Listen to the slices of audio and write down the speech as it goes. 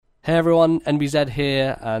Hey everyone, NBZ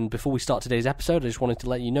here, and before we start today's episode, I just wanted to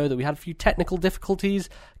let you know that we had a few technical difficulties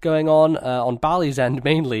going on Bally's end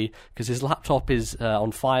mainly, because his laptop is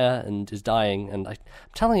on fire and is dying, and I'm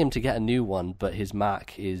telling him to get a new one, but his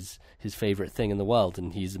Mac is his favourite thing in the world,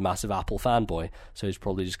 and he's a massive Apple fanboy, so he's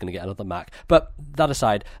probably just going to get another Mac. But that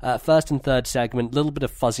aside, first and third segment, a little bit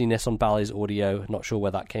of fuzziness on Bally's audio, not sure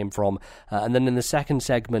where that came from, and then in the second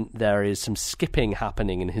segment, there is some skipping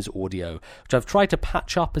happening in his audio, which I've tried to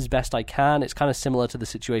patch up as best I can. It's kind of similar to the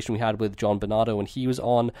situation we had with John Bernardo when he was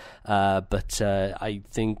on, but I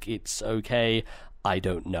think it's okay. I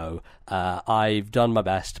don't know. I've done my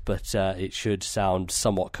best, but it should sound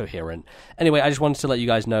somewhat coherent. Anyway, I just wanted to let you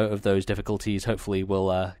guys know of those difficulties. Hopefully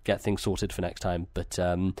we'll get things sorted for next time, but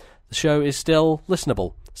the show is still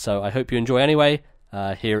listenable, so I hope you enjoy anyway.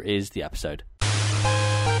 Here is the episode.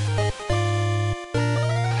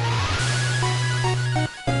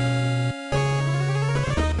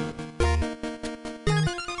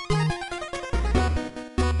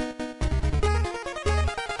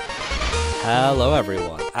 Hello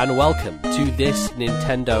everyone, and welcome to this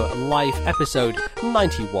Nintendo Life episode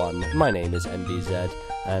 91. My name is NBZ,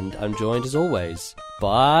 and I'm joined as always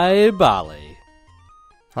by Bally.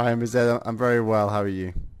 Hi NBZ, I'm very well, how are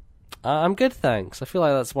you? I'm good, thanks. I feel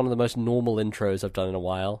like that's one of the most normal intros I've done in a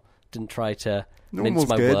while. Didn't try to mince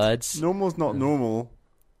my words. Normal's not normal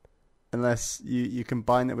unless you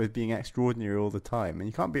combine it with being extraordinary all the time, and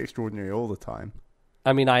you can't be extraordinary all the time.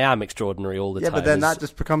 I mean, I am extraordinary all the time. Yeah, but then that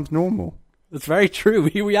just becomes normal. That's very true.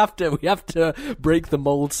 We have to break the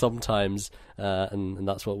mold sometimes, and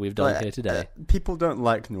that's what we've done here today. People don't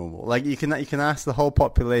like normal. Like you can ask the whole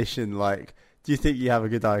population, like, do you think you have a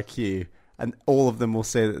good IQ? And all of them will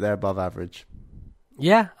say that they're above average.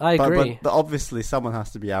 Yeah, I agree. But obviously, someone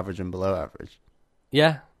has to be average and below average.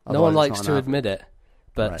 Yeah, Otherwise no one likes to admit it,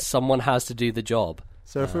 but right. Someone has to do the job.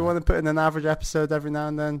 So if we want to put in an average episode every now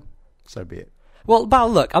and then, so be it. Well,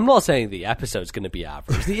 look, I'm not saying the episode's going to be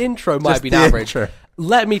average. The intro might be average. Intro.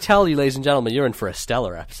 Let me tell you, ladies and gentlemen, you're in for a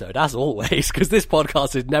stellar episode, as always, because this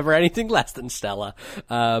podcast is never anything less than stellar.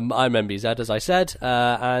 I'm MBZ, as I said,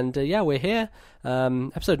 and we're here.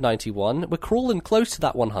 Episode 91. We're crawling close to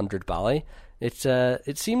that 100, Bally.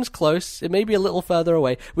 It seems close. It may be a little further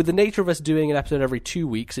away. With the nature of us doing an episode every 2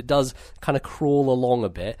 weeks, it does kind of crawl along a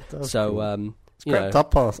bit. So, cool. It's crept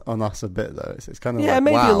up on us a bit, though. It's kind of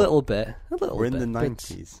maybe wow. a little bit. We're in the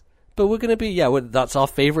 90s. But we're going to be, that's our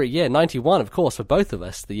favourite year. 91, of course, for both of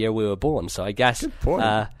us, the year we were born. So I guess, good point.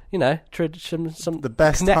 Some the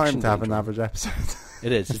best time to have an average episode.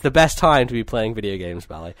 It is. It's the best time to be playing video games,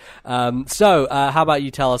 Bally. So how about you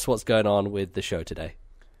tell us what's going on with the show today?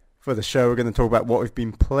 For the show, we're going to talk about what we've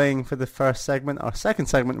been playing for the first segment. Our second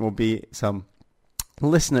segment will be some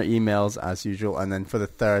listener emails, as usual. And then for the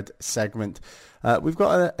third segment, we've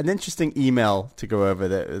got an interesting email to go over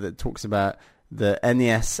that talks about the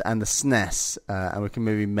NES and the SNES, and we can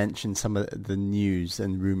maybe mention some of the news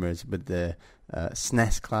and rumors with the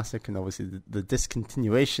SNES Classic and obviously the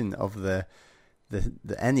discontinuation of the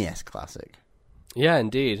NES Classic. Yeah,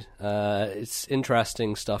 indeed. It's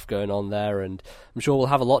interesting stuff going on there, and I'm sure we'll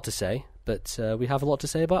have a lot to say, but we have a lot to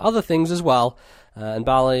say about other things as well. And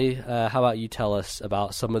Bally, how about you tell us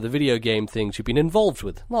about some of the video game things you've been involved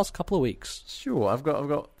with the last couple of weeks? Sure, I've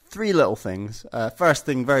got three little things. First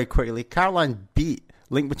thing, very quickly, Caroline beat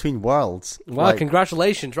Link Between Worlds. Wow,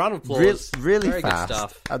 congratulations. Round of applause. Really very fast. Good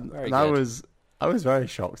stuff. And I was very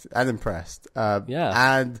shocked and impressed.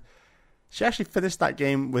 And she actually finished that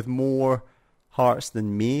game with more hearts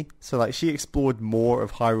than me. So like she explored more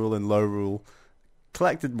of Hyrule and Lorule,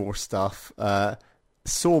 collected more stuff,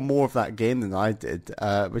 saw more of that game than I did,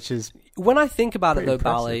 which is when I think about it though, impressive.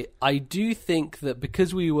 Bally, I do think that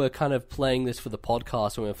because we were kind of playing this for the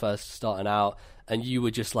podcast when we were first starting out, and you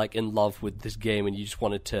were just like in love with this game and you just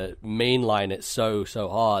wanted to mainline it so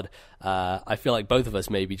hard, I feel like both of us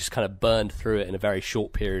maybe just kind of burned through it in a very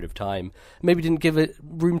short period of time. Maybe didn't give it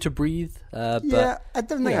room to breathe. But, I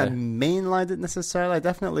don't think I mainlined it necessarily. I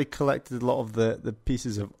definitely collected a lot of the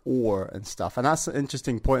pieces of ore and stuff. And that's the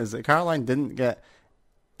interesting point, is that Caroline didn't get...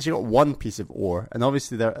 She got one piece of ore, and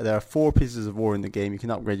obviously there are 4 pieces of ore in the game. You can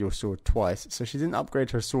upgrade your sword twice. So she didn't upgrade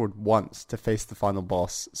her sword once to face the final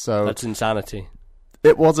boss. So that's insanity.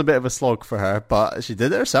 It was a bit of a slog for her, but she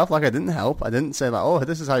did it herself. Like, I didn't help. I didn't say, like, oh,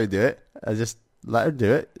 this is how you do it. I just let her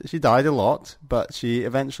do it. She died a lot, but she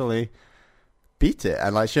eventually beat it.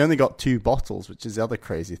 And, like, she only got 2 bottles, which is the other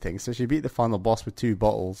crazy thing. So she beat the final boss with 2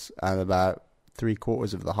 bottles and about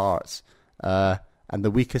 3/4 of the hearts, and the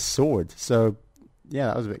weakest sword. So, yeah,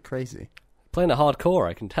 that was a bit crazy. Playing it hardcore,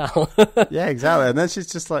 I can tell. Yeah, exactly. And then she's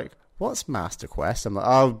just like, what's Master Quest? I'm like,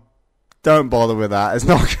 oh, don't bother with that. It's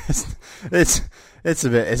not. It's a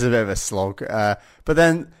bit of a slog. But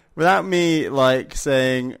then without me like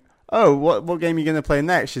saying, oh, what game are you going to play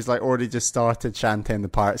next? She's like already just started Shantae and the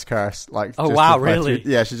Pirate's Curse. Like, oh wow, really?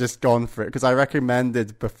 Yeah, she's just gone for it because I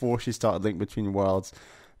recommended before she started Link Between Worlds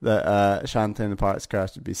that Shantae and the Pirate's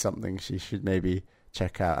Curse would be something she should maybe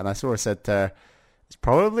check out. And I sort of said to her, it's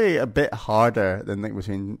probably a bit harder than Link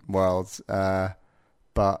Between Worlds,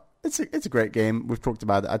 but it's a great game. We've talked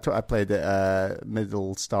about it. I played it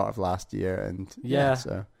middle start of last year, and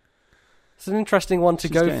so. It's an interesting one to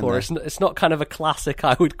go for. It's not kind of a classic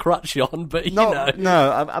I would crutch on, but you know.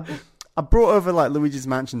 No, I brought over like Luigi's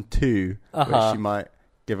Mansion 2, which you might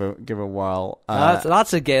give a while.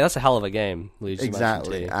 That's a game. That's a hell of a game, Luigi's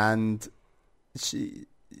exactly. Mansion 2.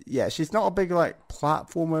 And she's not a big like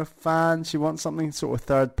platformer fan. She wants something sort of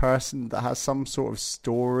third person that has some sort of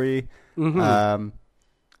story. Mm-hmm.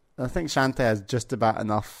 I think Shantae has just about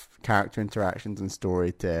enough character interactions and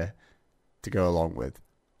story to go along with.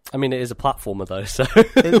 I mean, it is a platformer though, so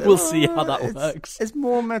we'll see how that works. It's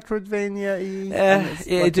more Metroidvania-y.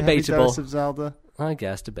 Yeah, like debatable. Dose of Zelda. I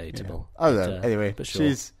guess debatable. Yeah. I don't know. Anyway, but sure.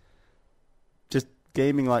 She's just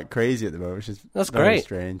gaming like crazy at the moment, which is very great.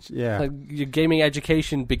 Strange. Yeah, like, your gaming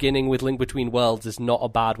education beginning with Link Between Worlds is not a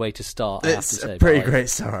bad way to start. It's a pretty great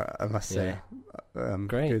start, I must say.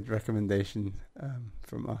 Great, good recommendation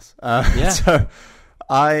from us. Yeah. So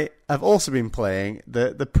I have also been playing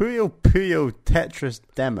the Puyo Puyo Tetris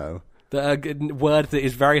demo. The word that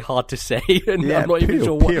is very hard to say, and I'm not even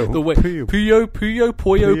sure what the way. Puyo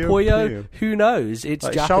Puyo. Who knows? It's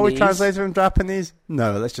Japanese. Shall we translate it from Japanese?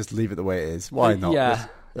 No, let's just leave it the way it is. Why not? Yeah.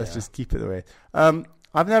 Let's just keep it the way it is.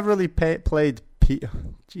 I've never really played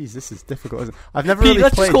Jeez, this is difficult, isn't it? I've never really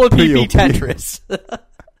let's played just call it PP Tetris.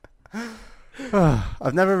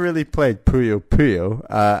 I've never really played Puyo Puyo,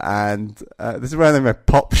 and this is where I'm a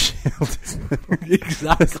pop shield.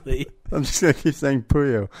 Exactly. I'm just going to keep saying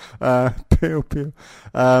Puyo. Puyo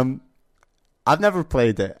Puyo. I've never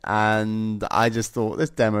played it, and I just thought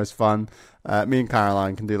this demo is fun. Me and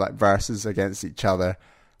Caroline can do like verses against each other,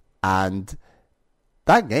 and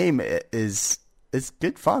that game is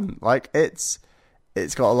good fun. Like it's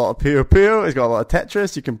got a lot of Puyo Puyo, it's got a lot of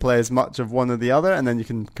Tetris. You can play as much of one or the other, and then you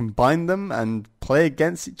can combine them and play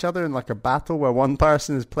against each other in like a battle where one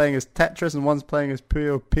person is playing as Tetris and one's playing as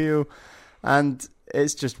Puyo Puyo, and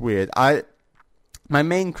it's just weird. My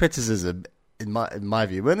main criticism, in my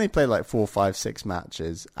view, we only played like 4, 5, 6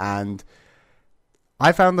 matches, and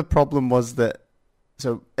I found the problem was that,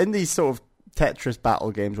 so in these sort of Tetris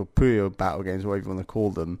battle games or Puyo battle games, whatever you want to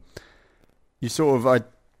call them, you sort of are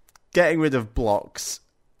getting rid of blocks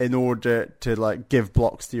in order to like give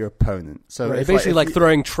blocks to your opponent. So right, basically like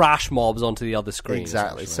throwing trash mobs onto the other screen.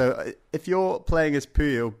 Exactly. So if you're playing as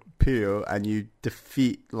Puyo Puyo and you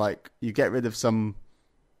defeat, like, you get rid of some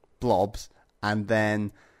blobs and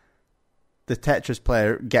then the Tetris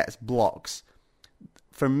player gets blocks,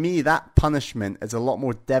 for me that punishment is a lot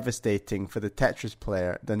more devastating for the Tetris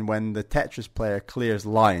player than when the Tetris player clears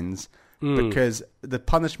lines, because the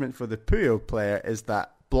punishment for the Puyo player is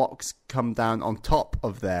that blocks come down on top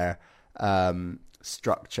of their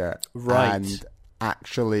structure, right, and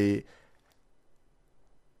actually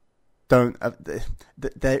don't.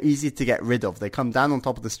 They're easy to get rid of. They come down on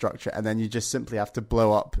top of the structure, and then you just simply have to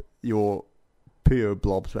blow up your Puyo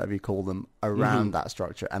blobs, whatever you call them, around that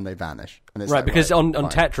structure, and they vanish. And it's right, like, because on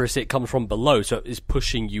Tetris it comes from below, so it's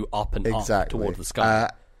pushing you up and up toward the sky.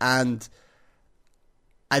 And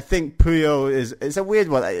I think Puyo it's a weird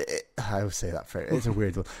one. I always say that phrase. It's a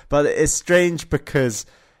weird one. But it's strange because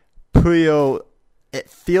Puyo, it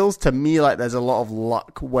feels to me like there's a lot of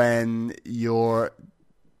luck when you're...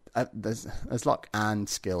 there's luck and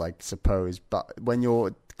skill, I suppose. But when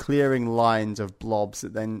you're clearing lines of blobs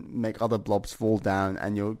that then make other blobs fall down,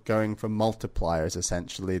 and you're going for multipliers,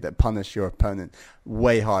 essentially, that punish your opponent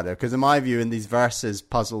way harder. Because in my view, in these versus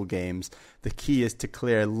puzzle games, the key is to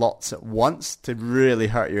clear lots at once to really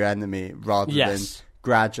hurt your enemy, rather than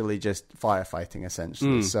gradually just firefighting,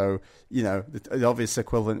 essentially. So, you know, the obvious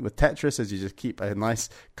equivalent with Tetris is you just keep a nice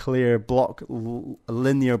clear block, a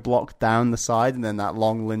linear block down the side, and then that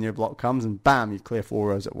long linear block comes, and bam, you clear 4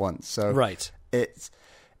 rows at once. So right.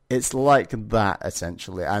 It's like that,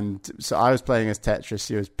 essentially. And so I was playing as Tetris,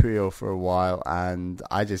 he was Puyo for a while, and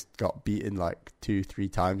I just got beaten like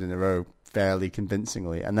 2-3 times in a row fairly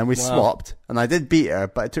convincingly. And then we swapped, and I did beat her,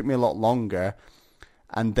 but it took me a lot longer.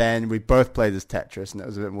 And then we both played as Tetris, and it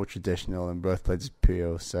was a bit more traditional, and both played as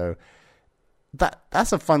Puyo. So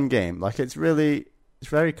that's a fun game. Like, it's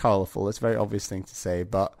very colourful. It's a very obvious thing to say,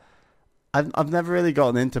 but I've never really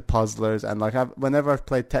gotten into puzzlers, and like whenever I've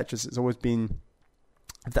played Tetris, it's always been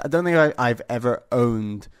I don't think I've ever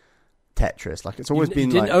owned Tetris. Like, it's always been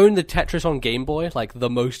didn't own the Tetris on Game Boy, like the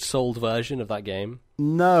most sold version of that game?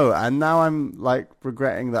 No, and now I'm like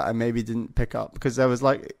regretting that I maybe didn't pick up, because there was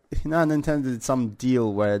like, Nintendo did some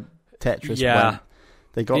deal where Tetris went.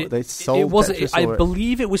 They sold it wasn't, Tetris. I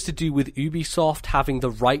believe it was to do with Ubisoft having the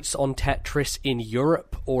rights on Tetris in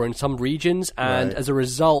Europe or in some regions, and as a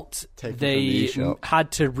result, they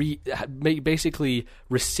had to basically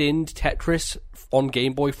rescind Tetris on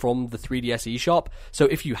Game Boy from the 3DS eShop. So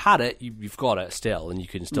if you had it, you've got it still, and you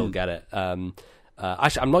can still get it.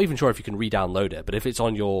 Actually, I'm not even sure if you can re-download it, but if it's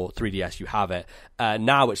on your 3DS, you have it.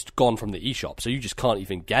 Now it's gone from the eShop, so you just can't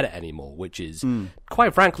even get it anymore, which is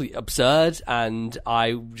quite frankly absurd. And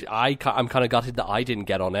I'm kind of gutted that I didn't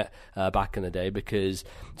get on it back in the day, because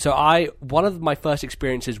one of my first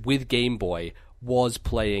experiences with Game Boy was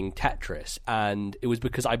playing Tetris, and it was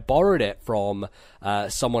because I borrowed it from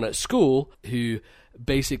someone at school who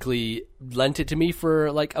basically lent it to me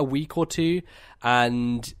for like a week or two,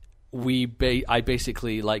 and I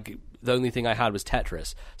basically, like, the only thing I had was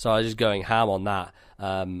Tetris, so I was just going ham on that.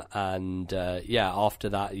 After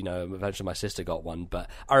that, eventually my sister got one, but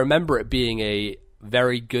I remember it being a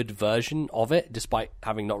very good version of it, despite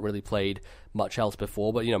having not really played much else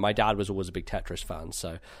before. But my dad was always a big Tetris fan,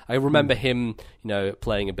 so I remember him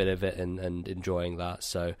playing a bit of it and enjoying that.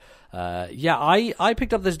 So I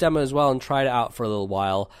picked up this demo as well and tried it out for a little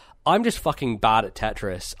while. I'm just fucking bad at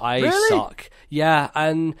Tetris. I suck. Yeah,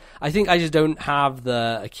 and I think I just don't have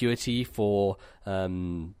the acuity for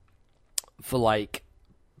like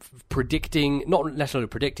predicting, not necessarily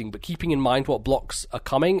predicting, but keeping in mind what blocks are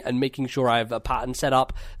coming and making sure I have a pattern set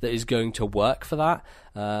up that is going to work for that.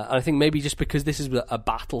 And I think maybe just because this is a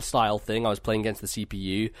battle style thing, I was playing against the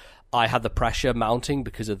CPU, I had the pressure mounting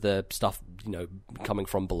because of the stuff coming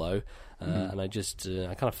from below. And I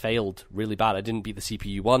kind of failed really bad. I didn't beat the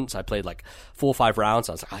CPU once. I played like 4 or 5 rounds.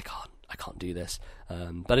 I was like, I can't do this.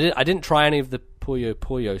 But I didn't try any of the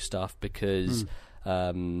Puyo stuff because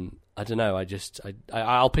I don't know.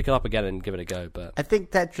 I'll pick it up again and give it a go. But I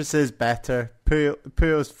think Tetris is better.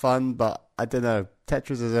 Puyo's fun, but I don't know.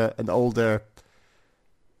 Tetris is an older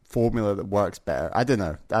formula that works better. I don't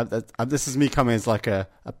know. This is me coming as like a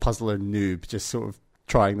puzzler noob, just sort of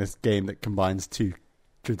trying this game that combines 2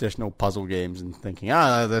 traditional puzzle games and thinking,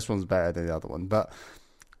 this one's better than the other one. But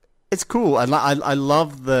it's cool, and I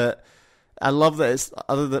love that. I love that it's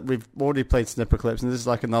other that we've already played Snipperclips, and this is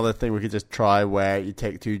like another thing we could just try where you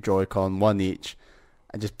take 2 Joy-Con, 1 each,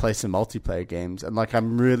 and just play some multiplayer games. And like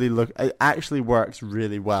it actually works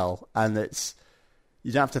really well, and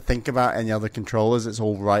you don't have to think about any other controllers. It's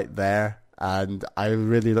all right there, and I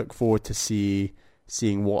really look forward to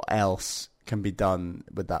seeing what else can be done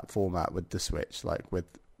with that format with the Switch, like with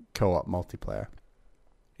co-op multiplayer.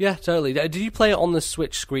 Yeah, totally. Did you play it on the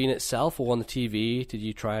Switch screen itself or on the TV? Did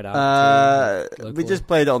you try it out? We just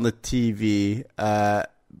played it on the TV,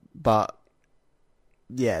 but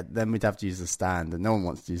yeah, then we'd have to use the stand, and no one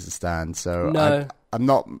wants to use the stand. So no. I'm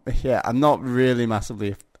not really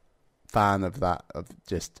massively a fan of that. Of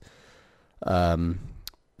just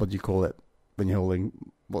what do you call it when you're holding?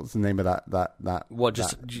 What's the name of that? What,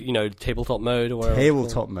 just, tabletop mode or whatever?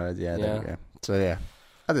 Tabletop mode, yeah, there we go. So, yeah,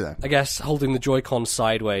 I don't know. I guess holding the Joy-Con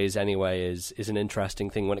sideways anyway is an interesting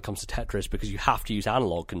thing when it comes to Tetris, because you have to use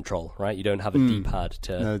analog control, right? You don't have a D-pad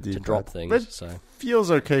to drop things. But it feels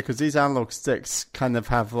okay, because these analog sticks kind of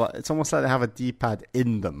have, it's almost like they have a D-pad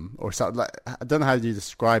in them, or something. Like, I don't know how you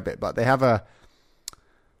describe it, but they have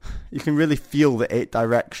you can really feel the 8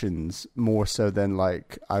 directions more so than,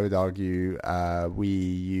 like, I would argue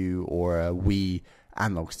Wii U or a Wii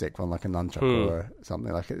analog stick on like a nunchuck or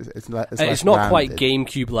something. Like it's not quite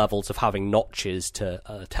GameCube levels of having notches to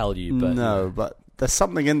tell you, but but there's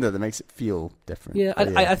something in there that makes it feel different. Yeah,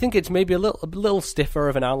 I think it's maybe a little stiffer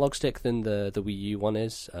of an analog stick than the Wii U one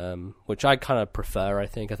is, which I kind of prefer. I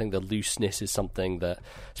think the looseness is something that,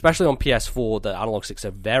 especially on PS4, the analog sticks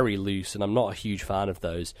are very loose, and I'm not a huge fan of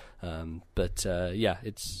those. But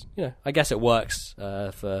it's I guess it works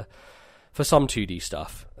for some 2D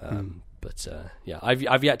stuff. But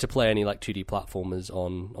I've yet to play any like 2D platformers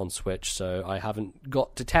on Switch, so I haven't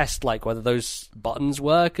got to test like whether those buttons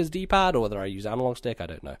work as D-pad or whether I use analog stick. I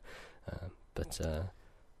don't know. But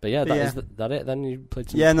is that it? Then you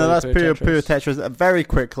played some. Yeah, no, that's Puyo Tetris. Very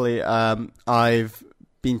quickly, I've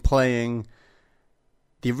been playing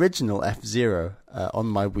the original F-Zero on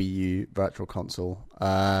my Wii U Virtual Console.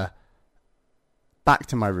 Back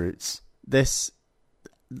to my roots. This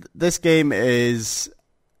game is.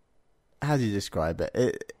 How do you describe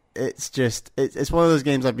it? It's one of those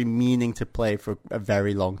games I've been meaning to play for a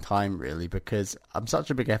very long time, really, because I'm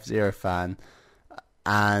such a big F-Zero fan.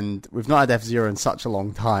 and we've not had F-Zero in such a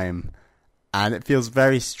long time, and it feels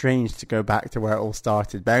very strange to go back to where it all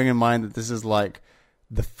started, bearing in mind that this is like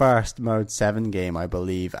the first Mode 7 game, I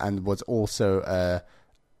believe, and was also a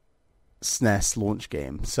SNES launch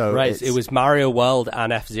game. So right, it was Mario World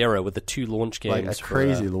and F-Zero with the 2 launch games. Like a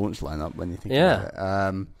crazy launch lineup when you think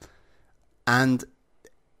about it. And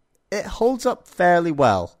it holds up fairly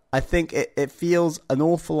well. I think it feels an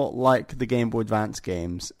awful lot like the Game Boy Advance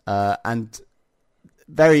games, and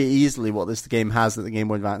very easily what this game has that the Game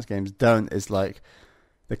Boy Advance games don't is like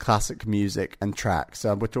the classic music and tracks.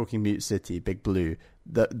 So we're talking Mute City, Big Blue,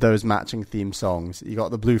 those matching theme songs. You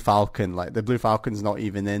got the Blue Falcon, like the Blue Falcon's not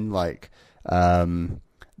even in like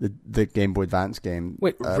the Game Boy Advance game.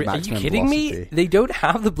 Wait, are you kidding me? They don't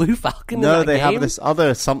have the Blue Falcon in No, that they game? have this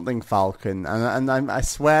other something Falcon, and I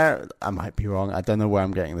swear, I might be wrong, I don't know where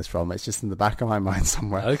I'm getting this from, it's just in the back of my mind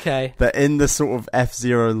somewhere. Okay. But in the sort of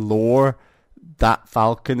F-Zero lore, that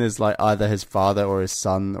Falcon is like either his father or his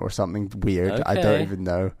son or something weird. Okay. I don't even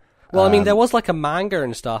know. Well, I mean, there was like a manga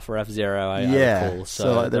and stuff for F-Zero, I recall.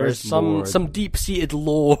 So like, there is some deep-seated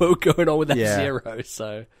lore going on with F-Zero.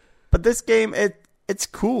 So, but this game, it's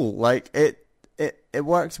cool. Like it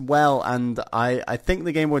works well, and I think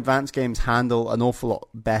the Game Boy Advance games handle an awful lot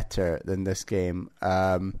better than this game.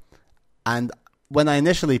 And when I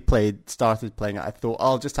initially started playing it, I thought,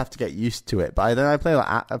 I'll just have to get used to it. But then I played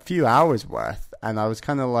like a few hours worth, and I was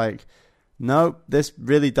kind of like, no, this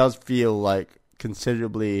really does feel like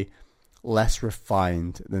considerably less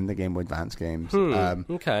refined than the Game Boy Advance games.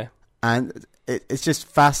 Okay. And it's just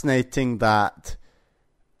fascinating that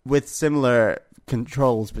with similar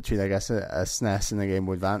controls between, I guess, a SNES and a Game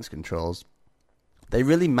Boy Advance controls, they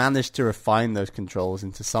really managed to refine those controls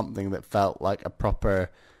into something that felt like a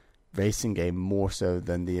proper racing game, more so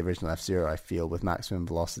than the original F-Zero, I feel, with Maximum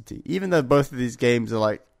Velocity. Even though both of these games are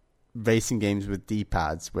like racing games with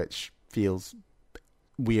D-pads, which feels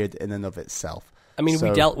weird in and of itself. I mean,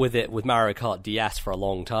 we dealt with it with Mario Kart DS for a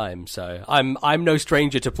long time, so I'm no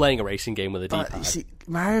stranger to playing a racing game with a D-pad. You see,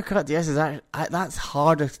 Mario Kart DS is that's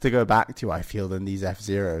harder to go back to, I feel, than these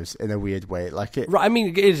F-Zeros in a weird way. Like it, right, I mean,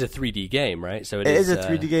 it is a 3D game, right? So it is a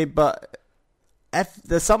 3D game, but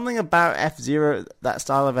there's something about F-Zero, that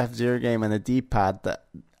style of F-Zero game, and a D-pad that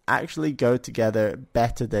actually go together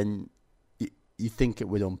better than you think it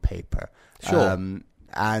would on paper. Sure.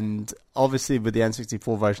 And obviously with the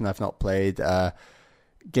N64 version I've not played,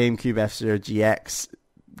 GameCube F-Zero GX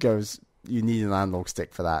goes, you need an analog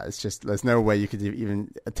stick for that. It's just, there's no way you could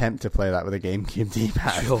even attempt to play that with a GameCube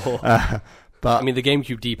D-pad. Sure. But I mean, the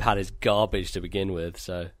GameCube D-pad is garbage to begin with,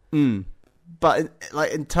 so. But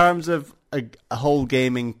in terms of a whole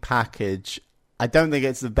gaming package, I don't think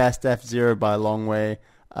it's the best F-Zero by a long way.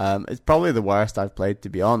 It's probably the worst I've played, to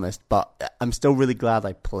be honest, but I'm still really glad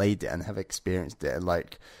I played it and have experienced it. And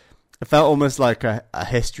like, it felt almost like a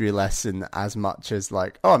history lesson as much as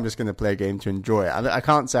like, oh, I'm just going to play a game to enjoy it. I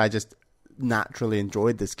can't say I just naturally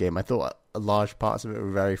enjoyed this game. I thought large parts of it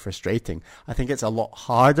were very frustrating. I think it's a lot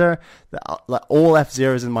harder. Like all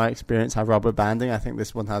F-Zeros in my experience have rubber banding. I think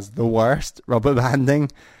this one has the worst rubber banding.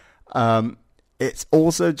 It's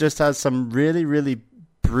also just has some really, really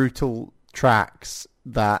brutal tracks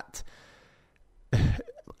that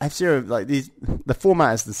F-Zero, like the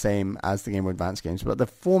format is the same as the Game Boy Advance games, but the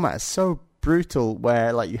format is so brutal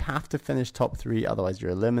where like you have to finish top 3, otherwise you're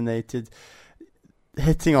eliminated.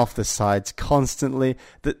 Hitting off the sides constantly.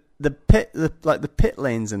 The pit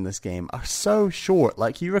lanes in this game are so short.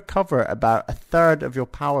 Like you recover about a third of your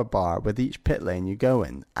power bar with each pit lane you go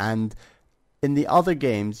in, and in the other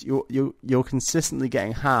games you're consistently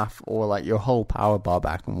getting half or like your whole power bar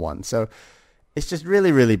back in one. So it's just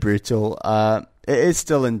really, really brutal. It is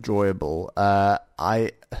still enjoyable.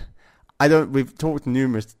 We've talked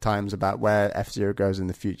numerous times about where F-Zero goes in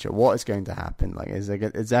the future. What is going to happen? Like, is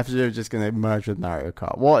F-Zero just going to merge with Mario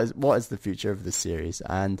Kart? What is the future of the series?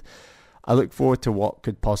 And I look forward to what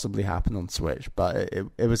could possibly happen on Switch. But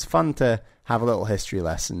it was fun to have a little history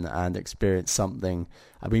lesson and experience something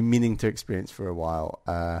I've been meaning to experience for a while.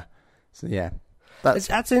 So yeah.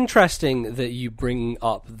 That's interesting that you bring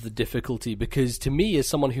up the difficulty, because to me, as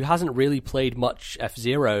someone who hasn't really played much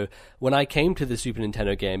F-Zero, when I came to the Super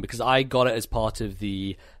Nintendo game, because I got it as part of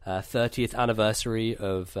the 30th anniversary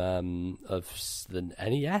of the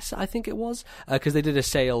NES, I think it was, because they did a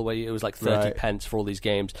sale where it was like 30 pence for all these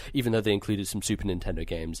games, even though they included some Super Nintendo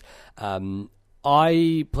games.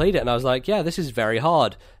 I played it and I was like, yeah, this is very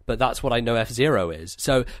hard, but that's what I know F-Zero is.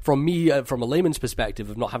 So from me, from a layman's perspective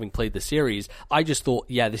of not having played the series, I just thought,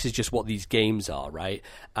 yeah, this is just what these games are, right?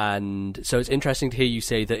 And so it's interesting to hear you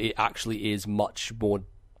say that it actually is much more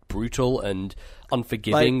brutal and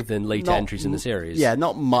unforgiving than later entries in the series. Yeah,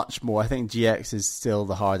 not much more. I think GX is still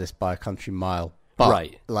the hardest by a country mile. But,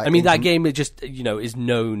 right. I mean, that game, it just, is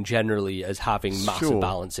known generally as having massive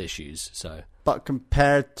balance issues. So, but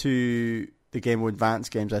compared to the Game Boy Advance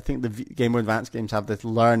games, I think the Game Boy Advance games have this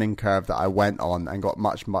learning curve that I went on and got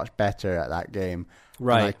much, much better at that game.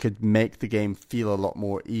 Right. And I could make the game feel a lot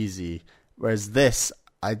more easy. Whereas this,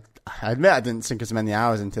 I admit I didn't sink as many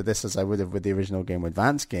hours into this as I would have with the original Game Boy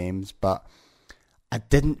Advance games, but I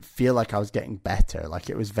didn't feel like I was getting better. Like,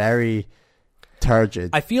 it was very turgid.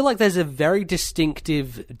 I feel like there's a very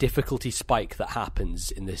distinctive difficulty spike that happens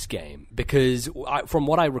in this game, because from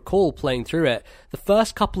what I recall playing through it, the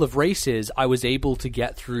first couple of races I was able to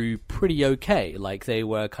get through pretty okay. Like, they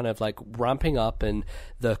were kind of like ramping up, and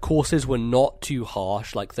the courses were not too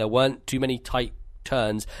harsh. Like, there weren't too many tight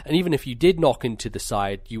turns, and even if you did knock into the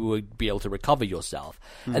side, you would be able to recover yourself.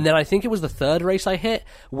 And then I think it was the third race I hit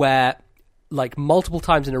where, like, multiple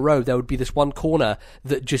times in a row, there would be this one corner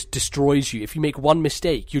that just destroys you. If you make one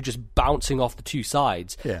mistake, you're just bouncing off the two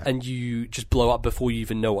sides, and you just blow up before you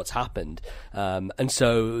even know what's happened. And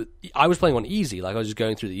so I was playing on easy. Like, I was just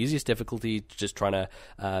going through the easiest difficulty, just trying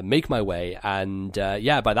to make my way. And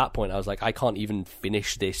by that point, I was like, I can't even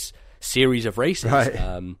finish this series of races.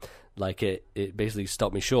 Right. Like, it basically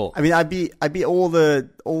stopped me short. I mean, I beat all the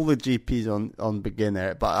GPs on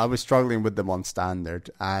beginner, but I was struggling with them on standard.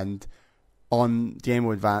 And on Game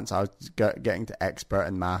Boy Advance, I was getting to expert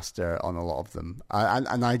and master on a lot of them.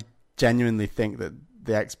 And I genuinely think that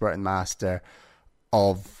the expert and master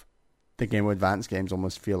of the Game Boy Advance games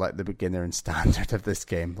almost feel like the beginner and standard of this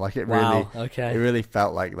game. Like, it really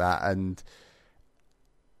felt like that. And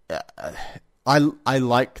I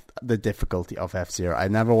like the difficulty of F-Zero. I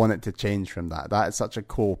never want it to change from that. That is such a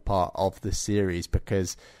core part of the series,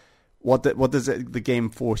 because what does the game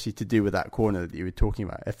force you to do with that corner that you were talking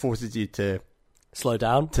about? It forces you to slow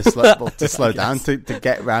down, to slow down, to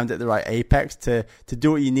get around at the right apex, to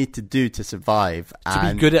do what you need to do to survive,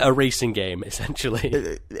 to be good at a racing game.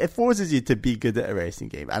 Essentially, it forces you to be good at a racing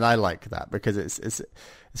game, and I like that because it's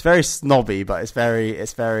very snobby, but it's very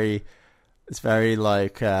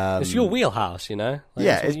like it's your wheelhouse, Like,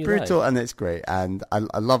 it's brutal, like. And it's great, and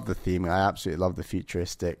I love the theme. I absolutely love the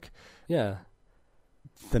futuristic. Yeah.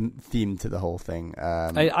 The theme to the whole thing.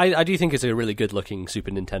 I do think it's a really good looking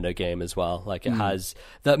Super Nintendo game as well. Like, it has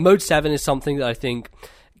that Mode 7 is something that I think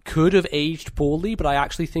could have aged poorly, but I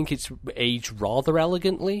actually think it's aged rather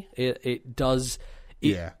elegantly. It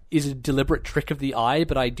is a deliberate trick of the eye,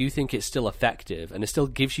 but I do think it's still effective, and it still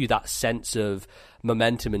gives you that sense of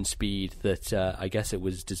momentum and speed that I guess it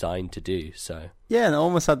was designed to do. So yeah, and it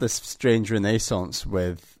almost had this strange renaissance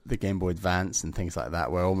with the Game Boy Advance and things like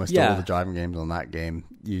that, where almost all the driving games on that game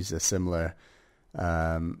use a similar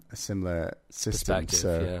system.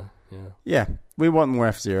 So yeah, we want more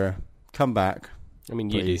F-Zero. Come back. I mean,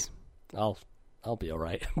 please. You do. I'll be all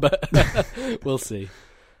right, but we'll see.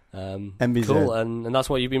 MBZ. Cool, and that's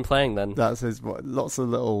what you've been playing then. That's lots of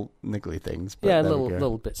little niggly things. But yeah,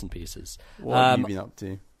 little bits and pieces. What have you been up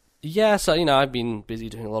to? Yeah, so I've been busy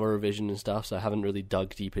doing a lot of revision and stuff, so I haven't really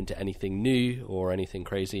dug deep into anything new or anything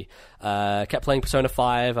crazy. Kept playing Persona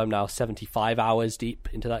 5. I'm now 75 hours deep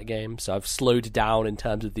into that game, so I've slowed down in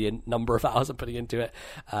terms of the number of hours I'm putting into it.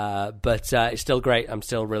 But it's still great. I'm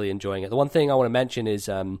still really enjoying it. The one thing I want to mention is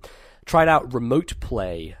tried out remote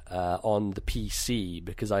play on the PC,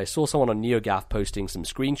 because I saw someone on NeoGAF posting some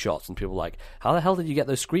screenshots, and people were like, how the hell did you get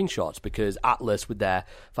those screenshots? Because Atlus, with their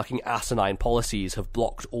fucking asinine policies, have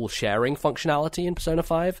blocked all sharing functionality in Persona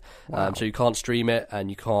 5. Wow. So you can't stream it, and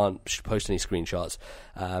you can't post any screenshots.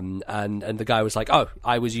 And the guy was like, oh,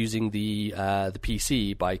 I was using the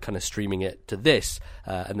PC by kind of streaming it to this,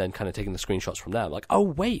 and then kind of taking the screenshots from there. I'm like, oh,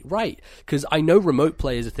 wait, right. Because I know remote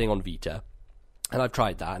play is a thing on Vita, and I've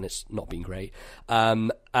tried that, and it's not been great.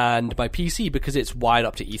 And my PC, because it's wired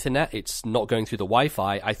up to Ethernet, it's not going through the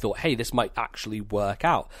Wi-Fi, I thought, hey, this might actually work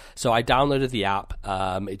out. So I downloaded the app.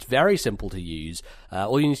 It's very simple to use.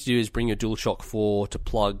 All you need to do is bring your DualShock 4 to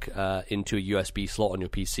plug into a USB slot on your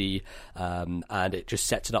PC, and it just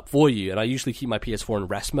sets it up for you. And I usually keep my PS4 in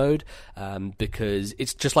rest mode, because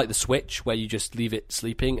it's just like the Switch, where you just leave it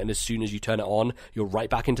sleeping, and as soon as you turn it on, you're right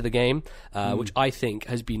back into the game, which I think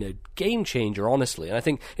has been a game changer, honestly. And I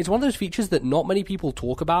think it's one of those features that not many people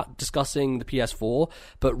talk about discussing the PS4,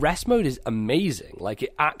 but rest mode is amazing. Like,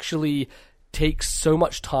 it actually takes so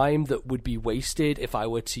much time that would be wasted if I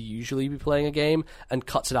were to usually be playing a game, and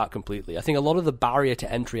cuts it out completely. I think a lot of the barrier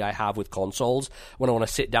to entry I have with consoles when I want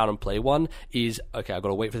to sit down and play one is, okay, I've got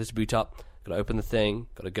to wait for this to boot up, got to open the thing,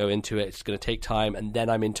 got to go into it, it's going to take time, and then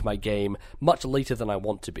I'm into my game much later than I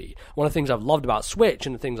want to be. One of the things I've loved about Switch,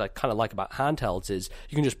 and the things I kind of like about handhelds, is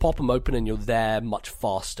you can just pop them open and you're there much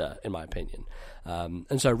faster, in my opinion.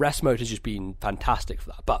 And so rest mode has just been fantastic for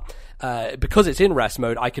that. But because it's in rest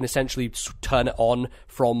mode, I can essentially turn it on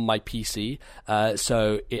from my PC.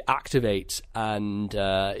 So it activates and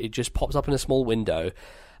it just pops up in a small window.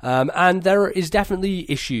 And there is definitely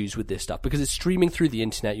issues with this stuff because it's streaming through the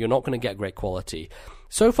internet. You're not going to get great quality.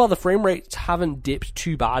 So far, the frame rates haven't dipped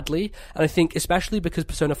too badly, and I think especially because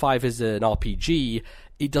Persona 5 is an RPG,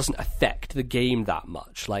 it doesn't affect the game that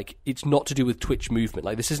much. Like, it's not to do with Twitch movement.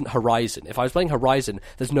 Like, this isn't Horizon. If I was playing Horizon,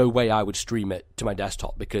 there's no way I would stream it to my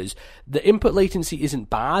desktop because the input latency isn't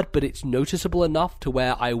bad, but it's noticeable enough to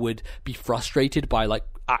where I would be frustrated by, like,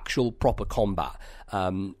 actual proper combat.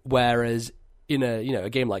 Whereas in a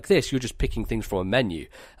game like this, you're just picking things from a menu,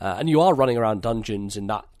 and you are running around dungeons, and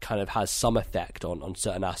that kind of has some effect on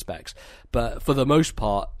certain aspects. But for the most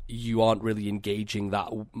part, you aren't really engaging that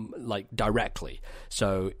like directly.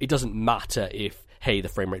 So it doesn't matter if, hey, the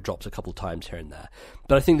frame rate drops a couple times here and there.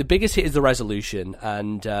 But I think the biggest hit is the resolution,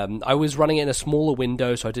 and I was running it in a smaller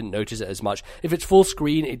window, so I didn't notice it as much. If it's full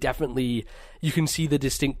screen, it definitely, you can see the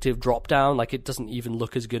distinctive drop down. Like, it doesn't even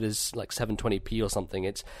look as good as like 720p or something.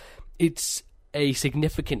 It's a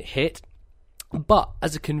significant hit, but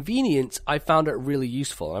as a convenience, I found it really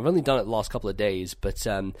useful. I've only done it the last couple of days, but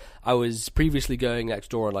I was previously going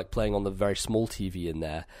next door and like playing on the very small TV in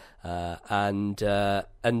there, and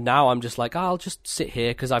now I'm just like, I'll just sit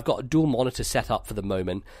here because I've got a dual monitor set up for the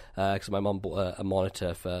moment because my mum bought a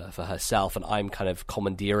monitor for herself, and I'm kind of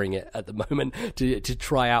commandeering it at the moment to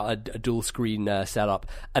try out a dual screen setup,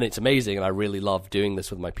 and it's amazing, and I really love doing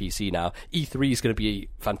this with my PC now. E3 is going to be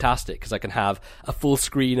fantastic because I can have a full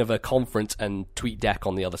screen of a conference and TweetDeck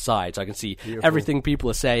on the other side, so I can see everything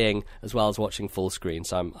people are saying as well as watching full screen.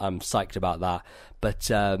 So I'm psyched about that.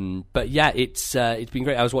 But yeah, it's been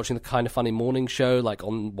great. I was watching the Kind of Funny morning show like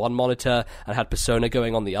on one monitor and had Persona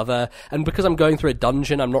going on the other. And because I'm going through a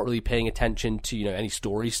dungeon, I'm not really paying attention to any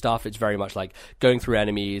story stuff. It's very much like going through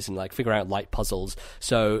enemies and like figuring out light puzzles.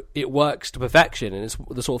 So it works to perfection, and it's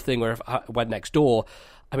the sort of thing where if I went next door,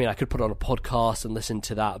 I mean, I could put on a podcast and listen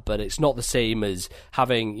to that, but it's not the same as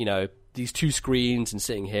having these two screens and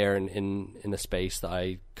sitting here in a space that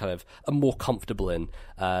I kind of am more comfortable in.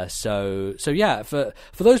 So yeah, for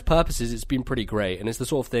those purposes, it's been pretty great. And it's the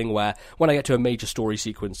sort of thing where when I get to a major story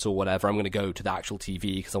sequence or whatever, I'm going to go to the actual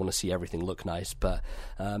TV because I want to see everything look nice. But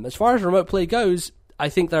as far as remote play goes, I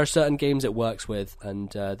think there are certain games it works with, and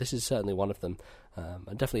this is certainly one of them.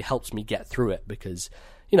 It definitely helps me get through it because,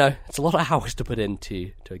 it's a lot of hours to put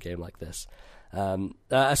into a game like this.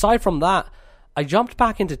 Aside from that, I jumped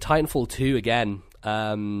back into Titanfall 2 again.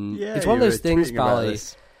 It's one of those things, Bally.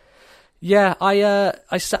 Yeah,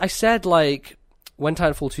 I said, like, when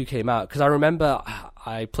Titanfall 2 came out, because I remember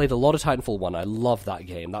I played a lot of Titanfall 1. I loved that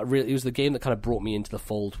game. It was the game that kind of brought me into the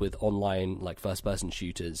fold with online, like, first-person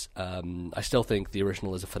shooters. I still think the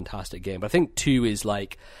original is a fantastic game, but I think 2 is,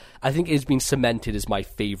 like, I think it's been cemented as my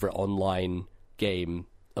favorite online game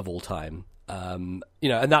of all time. And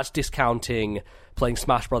that's discounting playing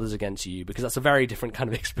Smash Brothers against you, because that's a very different kind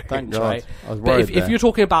of experience, right? I was worried if you're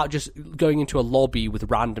talking about just going into a lobby with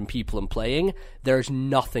random people and playing, there is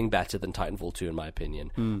nothing better than Titanfall 2, in my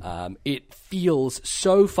opinion. It feels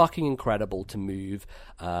so fucking incredible to move,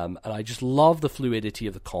 and I just love the fluidity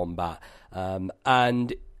of the combat,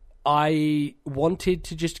 and I wanted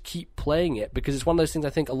to just keep playing it, because it's one of those things I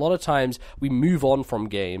think a lot of times we move on from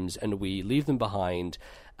games and we leave them behind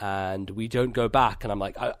and we don't go back. And I'm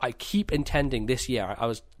like, I keep intending this year,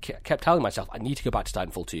 kept telling myself, I need to go back to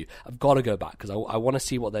Titanfall 2. I've got to go back because I want to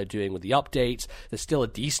see what they're doing with the updates. There's still a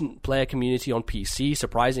decent player community on PC.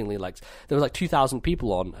 Surprisingly, like there was like 2,000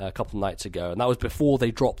 people on a couple of nights ago, and that was before they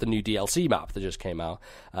dropped the new DLC map that just came out.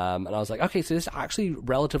 And I was like, okay, so this is actually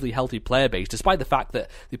relatively healthy player base, despite the fact that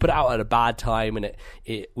they put it out at a bad time and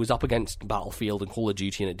it was up against Battlefield and Call of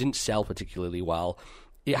Duty, and it didn't sell particularly well.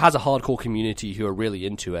 It has a hardcore community who are really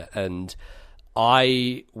into it, and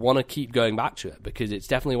I want to keep going back to it because it's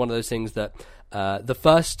definitely one of those things that the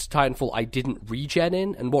first Titanfall I didn't regen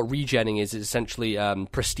in, and what regenning is essentially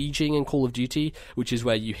prestiging in Call of Duty, which is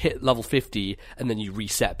where you hit level 50 and then you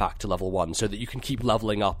reset back to level 1 so that you can keep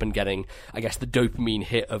leveling up and getting, I guess, the dopamine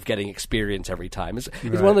hit of getting experience every time. It's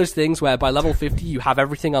one of those things where by level 50 you have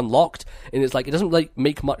everything unlocked, and it's like it doesn't like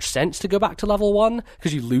make much sense to go back to level 1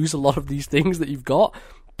 because you lose a lot of these things that you've got,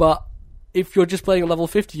 but if you're just playing at level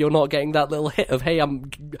 50, you're not getting that little hit of, hey,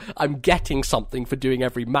 I'm getting something for doing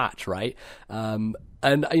every match, right?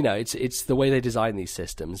 And, it's the way they design these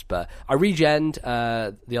systems. But I regened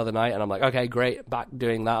the other night, and I'm like, okay, great, back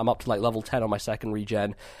doing that. I'm up to like level 10 on my second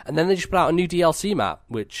regen. And then they just put out a new DLC map,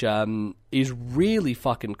 which is really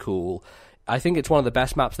fucking cool. I think it's one of the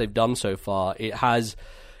best maps they've done so far.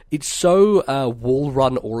 It's so wall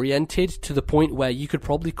run oriented to the point where you could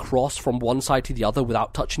probably cross from one side to the other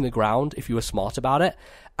without touching the ground if you were smart about it.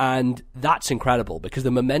 And that's incredible because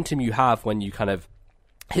the momentum you have when you kind of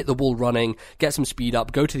hit the wall running, get some speed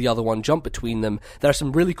up, go to the other one, jump between them. There are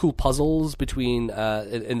some really cool puzzles between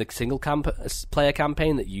in the single player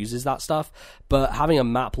campaign that uses that stuff. But having a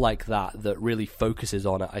map like that really focuses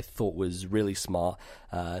on it, I thought was really smart.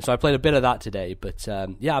 So I played a bit of that today. But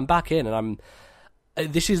yeah, I'm back in, and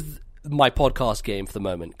this is my podcast game for the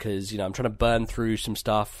moment because I'm trying to burn through some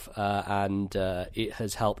stuff, and it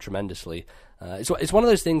has helped tremendously. It's one of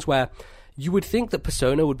those things where you would think that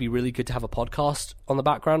Persona would be really good to have a podcast on the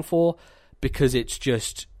background for because it's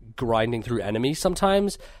just grinding through enemies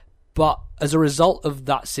sometimes. But as a result of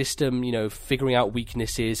that system, figuring out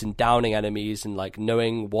weaknesses and downing enemies and like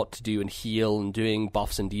knowing what to do and heal and doing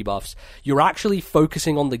buffs and debuffs, you're actually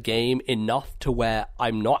focusing on the game enough to where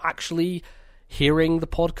I'm not actually hearing the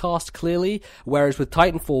podcast clearly. Whereas with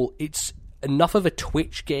Titanfall, it's enough of a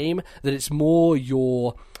Twitch game that it's more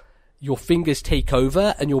your fingers take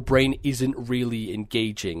over and your brain isn't really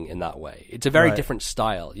engaging in that way. It's a very different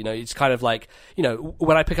style. It's kind of like,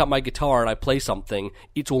 when I pick up my guitar and I play something,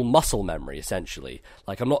 it's all muscle memory, essentially.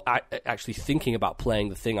 Like, I'm not actually thinking about playing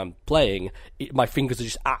the thing I'm playing. My fingers are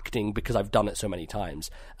just acting because I've done it so many times.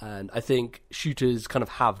 And I think shooters kind of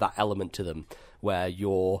have that element to them where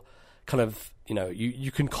you're kind of,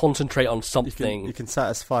 you can concentrate on something. You can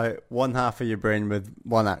satisfy one half of your brain with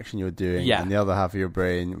one action you're doing, and the other half of your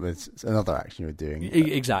brain with another action you're doing.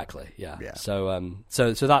 Exactly, yeah. So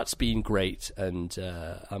that's been great, and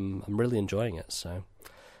I'm really enjoying it. So,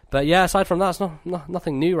 but yeah, aside from that, it's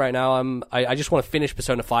nothing new right now. I just want to finish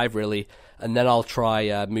Persona 5 really, and then I'll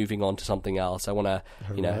try moving on to something else. I want to,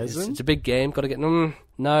 it's a big game. Got to get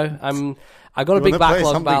I got a big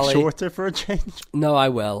backlog, Bally. Shorter for a change? No, I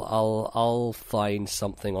will. I'll find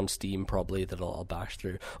something on Steam probably that I'll bash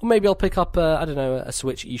through, or maybe I'll pick up a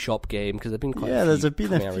Switch eShop game because there've been quite there's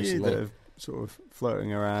been a few recently that have sort of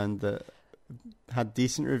floating around that had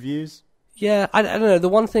decent reviews. Yeah, I don't know. The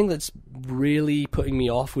one thing that's really putting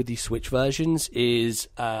me off with these Switch versions is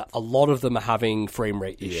a lot of them are having frame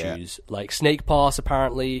rate issues. Like Snake Pass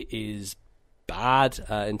apparently is bad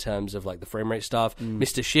in terms of like the frame rate stuff.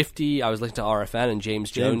 Mr. Shifty, I was listening to RFN and James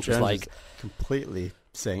Jones was like completely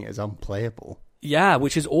saying it's unplayable. Yeah,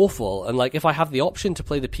 which is awful. And like if I have the option to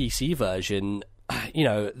play the PC version,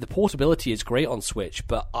 the portability is great on Switch,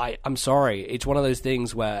 but I'm sorry, it's one of those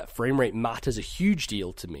things where frame rate matters a huge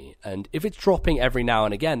deal to me. And if it's dropping every now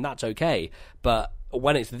and again, that's okay. But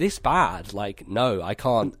when it's this bad, like no, I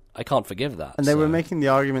can't forgive that. And they were making the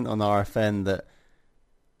argument on RFN that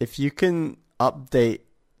if you can update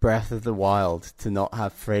Breath of the Wild to not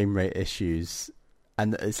have frame rate issues,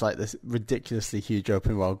 and it's like this ridiculously huge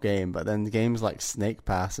open world game, but then games like Snake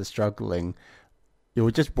Pass are struggling,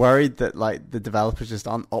 you're just worried that like the developers just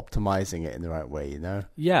aren't optimizing it in the right way,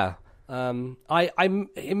 Yeah.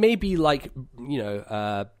 It may be like,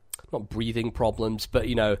 not breathing problems, but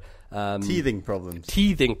teething problems.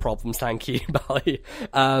 Teething problems, thank you, Bally.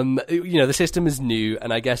 The system is new,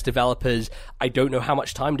 and I guess developers, I don't know how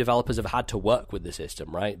much time developers have had to work with the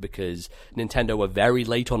system, right? Because Nintendo were very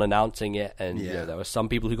late on announcing it, and there were some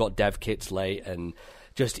people who got dev kits late, and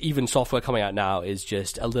just even software coming out now is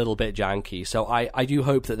just a little bit janky. So I do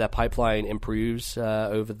hope that their pipeline improves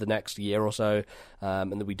over the next year or so,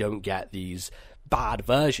 and that we don't get these bad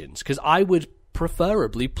versions. Because I would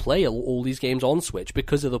preferably play all these games on Switch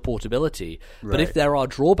because of the portability. Right. But if there are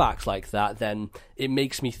drawbacks like that, then it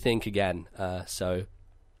makes me think again. So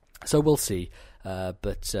we'll see.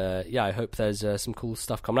 But I hope there's some cool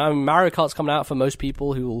stuff coming out. I mean, Mario Kart's coming out for most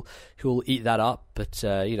people who will eat that up. But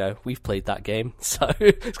we've played that game, so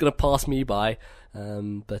it's going to pass me by.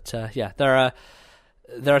 There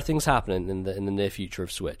are things happening in the near future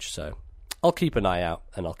of Switch. So I'll keep an eye out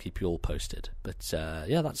and I'll keep you all posted. But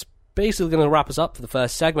that's basically going to wrap us up for the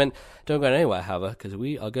first segment. Don't go anywhere, however, because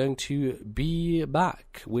we are going to be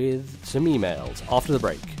back with some emails after the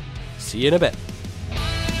break. See you in a bit.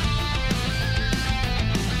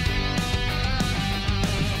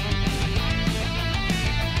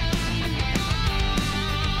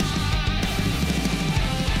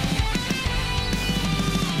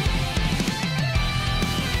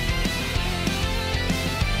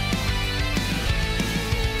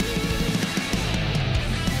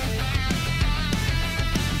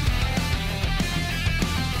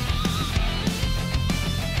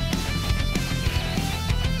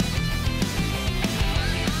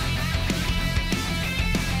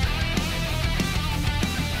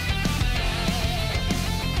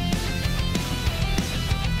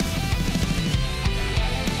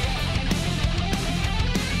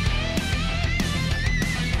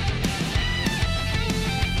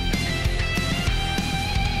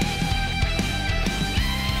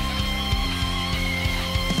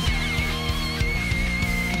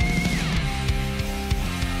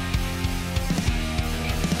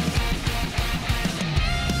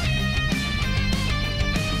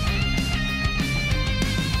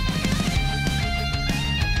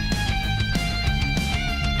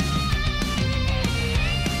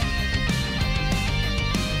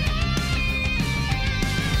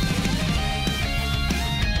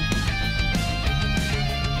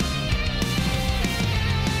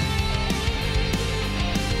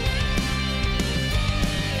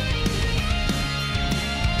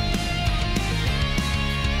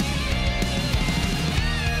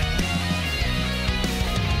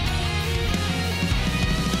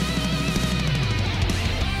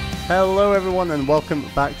 Hello everyone and welcome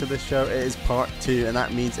back to the show. It is part 2 and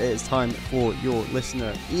that means it is time for your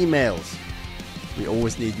listener emails. We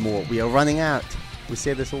always need more. We are running out. We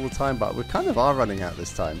say this all the time, but we kind of are running out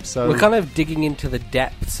this time. So we're kind of digging into the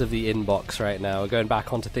depths of the inbox right now. We're going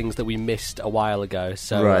back onto things that we missed a while ago.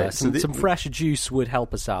 So, some fresh juice would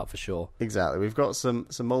help us out for sure. Exactly. We've got some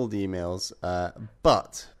old emails.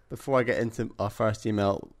 But before I get into our first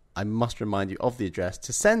email, I must remind you of the address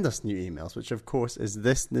to send us new emails, which of course is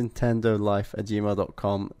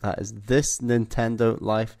thisnintendolife@gmail.com. That is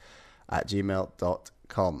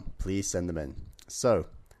thisnintendolife@gmail.com. Please send them in. So,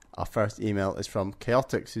 our first email is from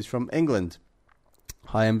Chaotix, who's from England.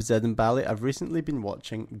 Hi, I'm Zed and Bally. I've recently been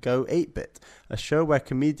watching Go 8-Bit, a show where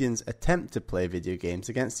comedians attempt to play video games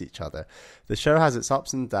against each other. The show has its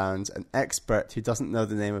ups and downs, an expert who doesn't know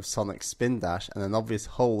the name of Sonic Spin Dash, and an obvious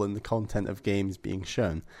hole in the content of games being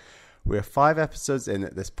shown. We are 5 episodes in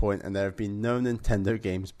at this point, and there have been no Nintendo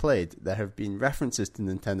games played. There have been references to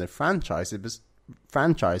Nintendo franchises,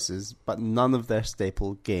 but none of their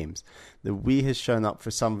staple games. The Wii has shown up for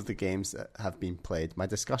some of the games that have been played. My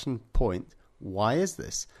discussion point: why is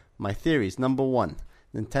this? My theories: number 1,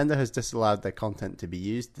 Nintendo has disallowed their content to be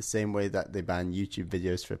used the same way that they ban YouTube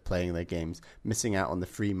videos for playing their games, missing out on the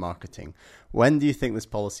free marketing. When do you think this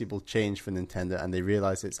policy will change for Nintendo and they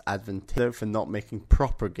realize it's advantageous for not making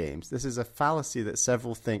proper games? This is a fallacy that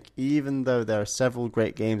several think, even though there are several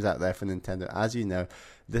great games out there for Nintendo. As you know,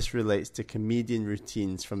 this relates to comedian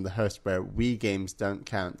routines from the host where Wii games don't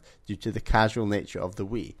count due to the casual nature of the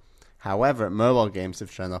Wii. However, mobile games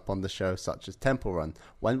have shown up on the show, such as Temple Run.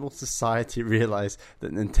 When will society realize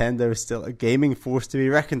that Nintendo is still a gaming force to be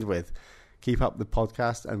reckoned with? Keep up the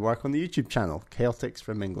podcast and work on the YouTube channel. Chaotix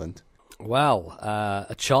from England. Well,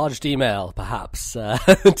 a charged email, perhaps,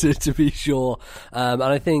 to be sure. And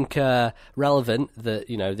I think relevant that,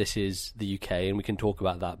 this is the UK, and we can talk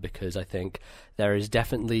about that because I think there is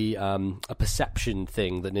definitely a perception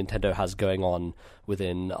thing that Nintendo has going on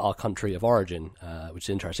within our country of origin, which is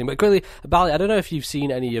interesting. But clearly, Bally, I don't know if you've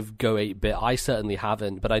seen any of Go 8-Bit. I certainly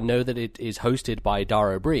haven't, but I know that it is hosted by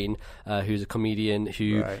Dara Ó Briain, who's a comedian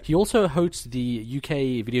who he also hosts the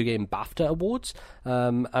UK Video Game BAFTA Awards,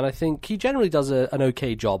 and I think he generally does an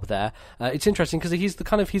okay job there. It's interesting because he's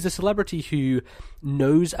a celebrity who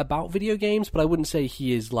knows about video games, but I wouldn't say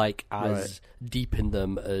he is like as deep in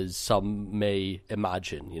them as some may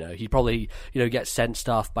imagine. He probably gets sent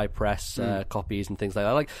stuff by press copies and things like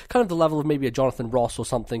that, like kind of the level of maybe a Jonathan Ross or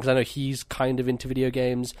something, because I know he's kind of into video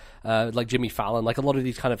games, like Jimmy Fallon, like a lot of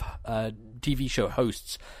these kind of TV show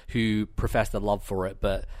hosts who profess their love for it,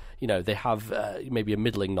 but they have maybe a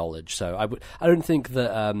middling knowledge. So I don't think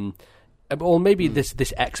that or maybe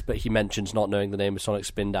this expert he mentions not knowing the name of Sonic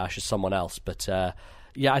Spin Dash is someone else, but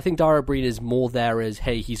yeah, I think Dara Ó Briain is more there as,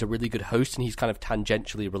 hey, he's a really good host and he's kind of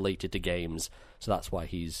tangentially related to games, so that's why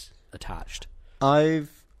he's attached. I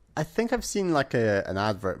think I've seen like an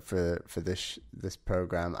advert for this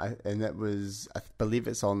program, and it was, I believe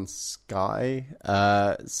it's on Sky.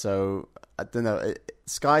 So I don't know.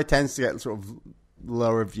 Sky tends to get sort of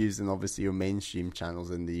lower views than obviously your mainstream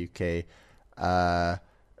channels in the UK,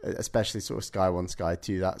 especially sort of Sky 1, Sky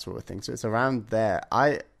 2, that sort of thing. So it's around there.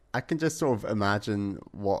 I can just sort of imagine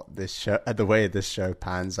what this show, the way this show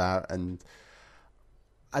pans out, and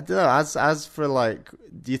I don't know. As for like,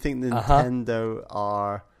 do you think Nintendo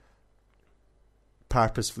are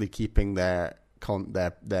purposefully keeping their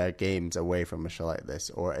games away from a show like this,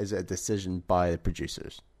 or is it a decision by the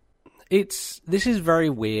producers? This is very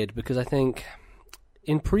weird because I think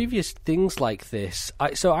in previous things like this,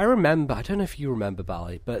 I remember, I don't know if you remember,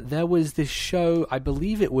 Bally, but there was this show, I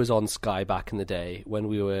believe it was on Sky back in the day when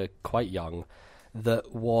we were quite young,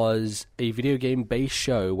 that was a video game based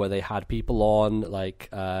show where they had people on, like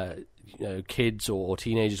kids or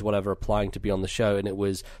teenagers, whatever, applying to be on the show, and it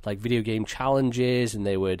was like video game challenges, and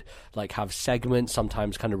they would like have segments,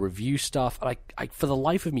 sometimes kind of review stuff. And I for the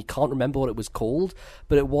life of me can't remember what it was called,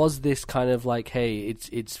 but it was this kind of like, hey,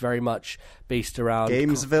 it's very much based around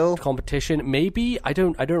Gamesville competition. Maybe I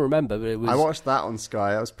don't remember, but it was. I watched that on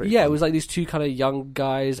Sky. That was pretty. Yeah, fun. It was like these two kind of young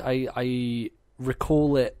guys. I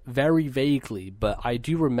recall it very vaguely, but I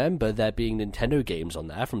do remember there being Nintendo games on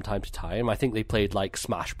there from time to time. I think they played like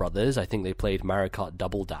Smash Brothers. I think they played Mario Kart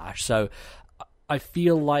Double Dash. So I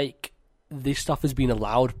feel like this stuff has been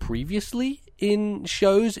allowed previously in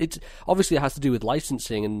shows. It's obviously it has to do with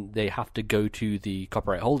licensing, and they have to go to the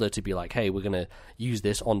copyright holder to be like, hey, we're going to use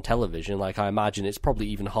this on television. Like, I imagine it's probably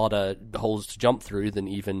even harder holes to jump through than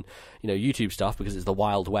even, YouTube stuff, because it's the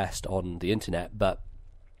Wild West on the internet. But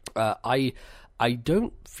I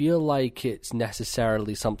don't feel like it's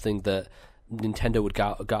necessarily something that Nintendo would go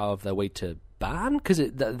out of their way to ban? Because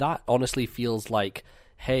that honestly feels like,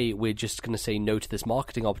 hey, we're just going to say no to this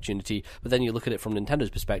marketing opportunity. But then you look at it from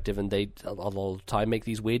Nintendo's perspective, and they a lot of the time make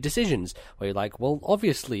these weird decisions where you're like, well,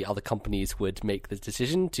 obviously other companies would make this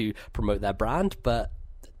decision to promote their brand, but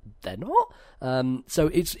they're not.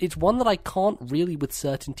 So it's one that I can't really with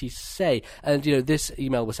certainty say. And this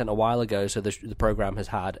email was sent a while ago, so the program has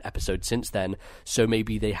had episodes since then. So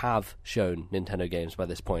maybe they have shown Nintendo games by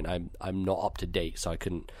this point. I'm not up to date, so I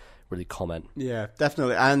couldn't really comment. Yeah,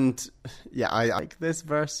 definitely. And yeah, I like this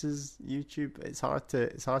versus YouTube. It's hard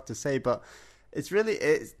to say, but it's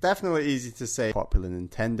definitely easy to say popular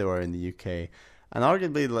Nintendo are in the UK, and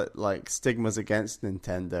arguably like stigmas against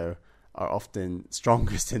Nintendo are often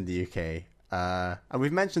strongest in the UK. And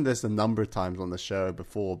we've mentioned this a number of times on the show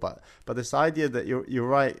before, but this idea that you're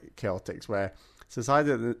right, Chaotix, where it's this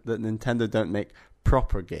idea that Nintendo don't make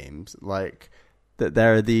proper games, like that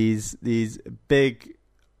there are these big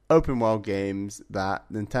open world games that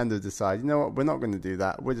Nintendo decide, you know what, we're not going to do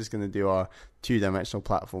that. We're just going to do our two-dimensional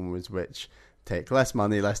platformers, which take less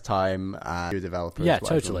money, less time, and your developers. Yeah,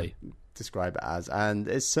 totally. Describe it as, and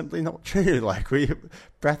it's simply not true. Like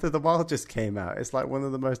Breath of the Wild just came out. It's like one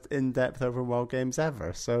of the most in-depth open world games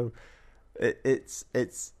ever. So it's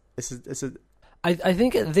a I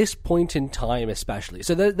think at this point in time, especially,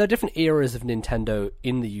 so there are different eras of Nintendo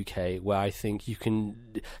in the UK where I think you can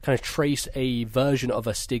kind of trace a version of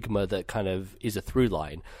a stigma that kind of is a through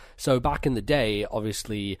line. So back in the day,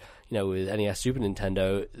 obviously, with NES, Super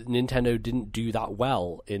Nintendo didn't do that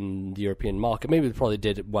well in the European market. Maybe they probably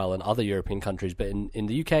did well in other European countries, but in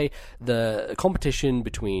the UK, the competition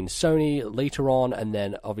between Sony later on and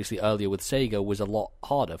then obviously earlier with Sega was a lot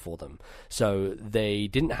harder for them. So they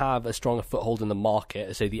didn't have a stronger foothold in the market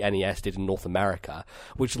as, say, the NES did in North America,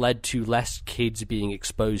 which led to less kids being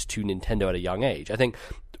exposed to Nintendo at a young age. I think,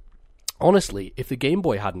 honestly, if the Game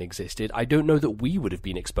Boy hadn't existed, I don't know that we would have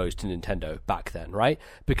been exposed to Nintendo back then, right?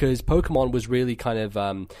 Because Pokemon was really kind of,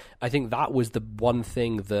 I think that was the one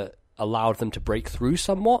thing that allowed them to break through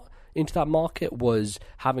somewhat into that market, was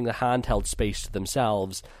having the handheld space to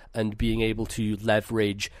themselves and being able to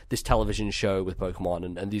leverage this television show with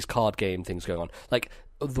Pokemon and these card game things going on. Like,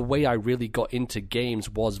 the way I really got into games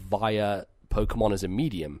was via Pokemon as a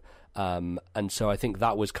medium. And so I think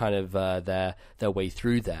that was kind of their way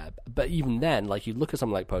through there. But even then, like, you look at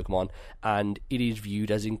something like Pokemon, and it is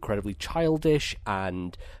viewed as incredibly childish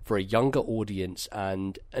and for a younger audience,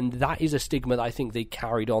 and that is a stigma that I think they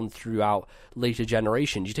carried on throughout later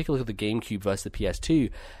generations. You take a look at the GameCube versus the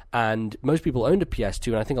PS2, and most people owned a PS2,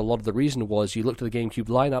 and I think a lot of the reason was you looked at the GameCube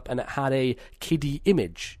lineup and it had a kiddie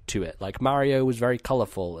image to it. Like, Mario was very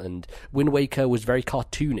colourful and Wind Waker was very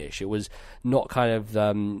cartoonish. It was not kind of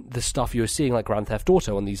the stuff you were seeing like Grand Theft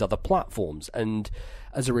Auto on these other platforms. And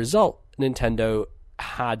as a result, Nintendo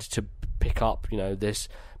had to pick up, this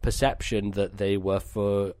perception that they were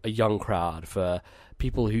for a young crowd, for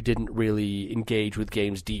people who didn't really engage with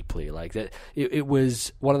games deeply. Like that, it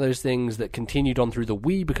was one of those things that continued on through the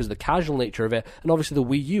Wii because of the casual nature of it, and obviously the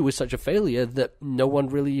Wii U was such a failure that no one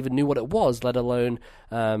really even knew what it was, let alone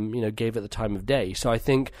gave it the time of day. So I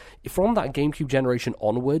think from that GameCube generation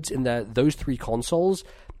onwards, in those three consoles,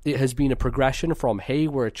 it has been a progression from, hey,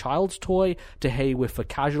 we're a child's toy, to, hey, we're for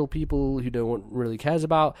casual people who no one really cares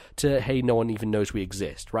about, to, hey, no one even knows we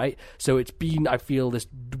exist, right? So it's been, I feel, this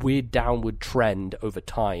weird downward trend over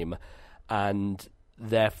time, and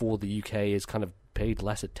therefore the UK has kind of paid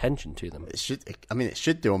less attention to them. It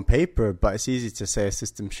should do on paper, but it's easy to say a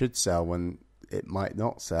system should sell when it might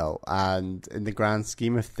not sell. And in the grand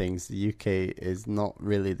scheme of things, the UK is not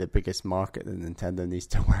really the biggest market that Nintendo needs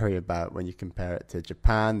to worry about when you compare it to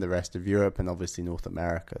Japan, the rest of Europe, and obviously North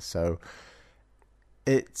America. So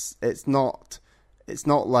it's not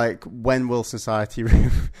like, when will society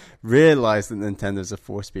realize that Nintendo's a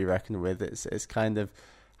force to be reckoned with? It's kind of,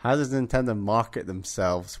 how does Nintendo market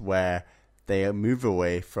themselves where they move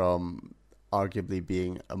away from arguably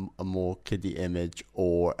being a more kiddie image,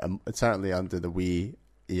 or certainly under the Wii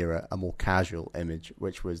era, a more casual image,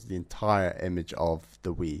 which was the entire image of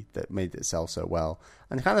the Wii that made it sell so well,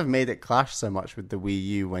 and kind of made it clash so much with the Wii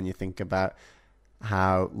U when you think about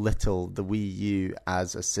how little the Wii U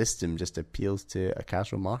as a system just appeals to a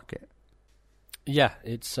casual market. Yeah,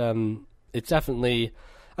 it's definitely,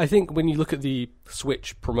 I think when you look at the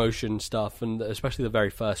Switch promotion stuff, and especially the very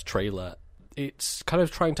first trailer, it's kind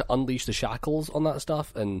of trying to unleash the shackles on that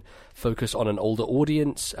stuff and focus on an older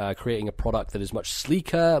audience, creating a product that is much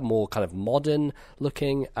sleeker, more kind of modern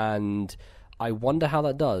looking. And I wonder how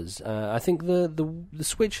that does. I think the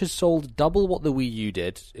Switch has sold double what the Wii U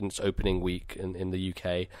did in its opening week in the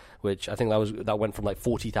UK, which I think that went from like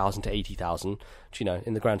 40,000 to 80,000, which,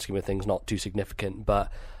 in the grand scheme of things, not too significant.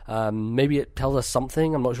 But maybe it tells us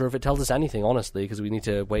something. I'm not sure if it tells us anything, honestly, because we need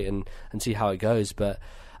to wait and see how it goes. But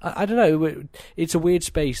I don't know. It's a weird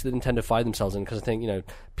space that Nintendo find themselves in, because I think,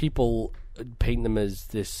 people paint them as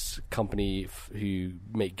this company who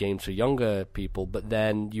make games for younger people, but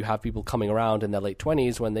then you have people coming around in their late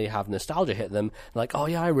 20s when they have nostalgia hit them, like, oh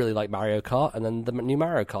yeah, I really like Mario Kart, and then the new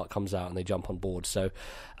Mario Kart comes out and they jump on board. So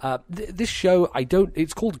this show,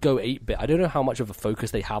 it's called Go 8-Bit. I don't know how much of a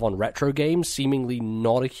focus they have on retro games, seemingly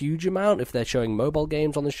not a huge amount if they're showing mobile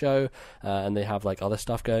games on the show, and they have like other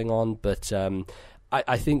stuff going on, but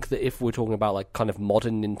I think that if we're talking about like kind of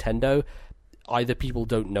modern Nintendo, either people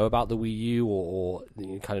don't know about the Wii U or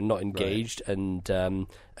kind of not engaged, right.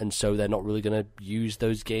 And so they're not really going to use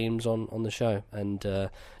those games on the show. And the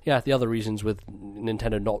other reasons with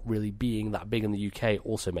Nintendo not really being that big in the UK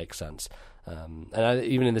also makes sense.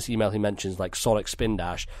 Even in this email he mentions like Sonic Spin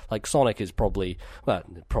Dash. Like Sonic is probably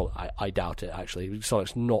I doubt it actually.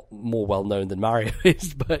 Sonic's not more well known than Mario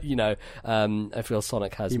is, but I feel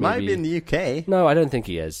Sonic has. He might be in the UK. No, I don't think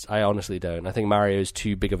he is. I honestly don't. I think Mario is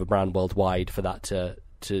too big of a brand worldwide for that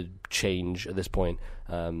to change at this point.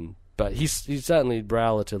 But he's certainly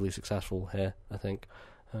relatively successful here, I think.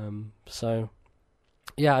 So.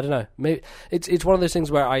 Yeah, I don't know. Maybe it's one of those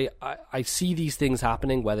things where I see these things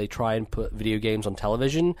happening where they try and put video games on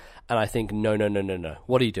television, and I think, no.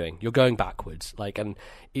 What are you doing? You're going backwards. And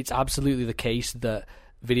it's absolutely the case that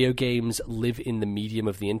video games live in the medium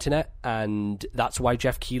of the internet, and that's why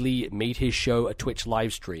Jeff Keighley made his show a Twitch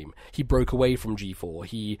live stream. He broke away from G4.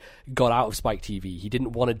 He got out of Spike TV. He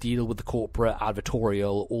didn't want to deal with the corporate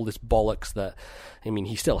advertorial, all this bollocks that,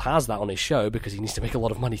 he still has that on his show because he needs to make a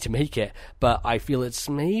lot of money to make it, but I feel it's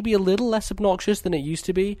maybe a little less obnoxious than it used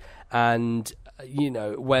to be. And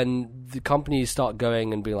when the companies start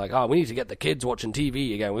going and being like, oh, we need to get the kids watching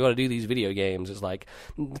TV again, we got to do these video games, it's like,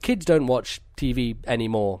 the kids don't watch TV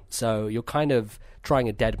anymore, so you're kind of trying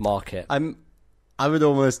a dead market. I would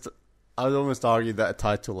almost argue that a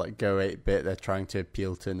title like Go 8-Bit, they're trying to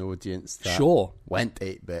appeal to an audience that went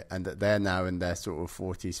 8-bit, and that they're now in their sort of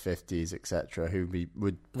 40s, 50s, etc.,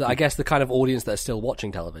 I guess the kind of audience that's still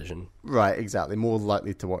watching television. Right, exactly, more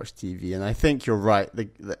likely to watch TV. And I think you're right,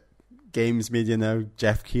 the games media know,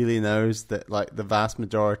 Jeff Keighley knows that like the vast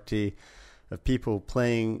majority of people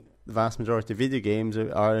playing the vast majority of video games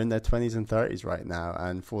are in their 20s and 30s right now,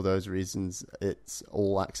 and for those reasons it's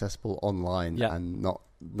all accessible online and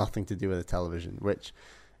nothing to do with the television, which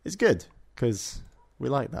is good because we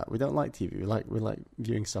like that. We don't like TV. We like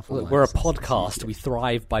viewing stuff online. We're a podcast. We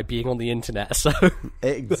thrive by being on the internet. So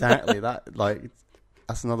exactly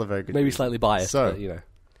that's another very good. Maybe reason. Slightly biased, so,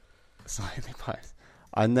 but slightly biased.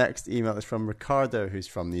 Our next email is from Ricardo, who's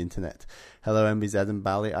from the internet. Hello, MBZ and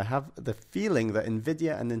Bally. I have the feeling that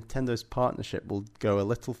NVIDIA and Nintendo's partnership will go a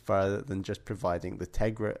little further than just providing the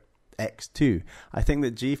Tegra X2. I think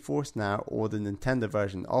that GeForce Now, or the Nintendo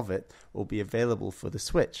version of it, will be available for the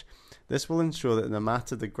Switch. This will ensure that no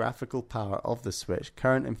matter the graphical power of the Switch,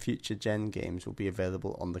 current and future gen games will be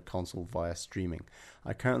available on the console via streaming.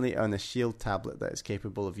 I currently own a Shield tablet that is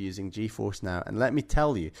capable of using GeForce Now, and let me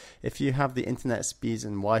tell you, if you have the internet speeds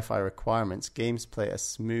and Wi-Fi requirements, games play as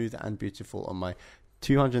smooth and beautiful on my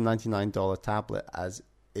 $299 tablet as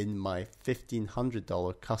in my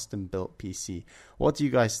 $1,500 custom-built PC. What do you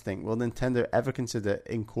guys think? Will Nintendo ever consider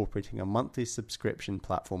incorporating a monthly subscription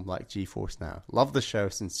platform like GeForce Now? Love the show.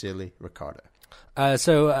 Sincerely, Ricardo.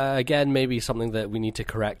 Again, maybe something that we need to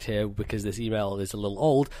correct here because this email is a little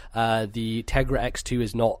old. The Tegra X2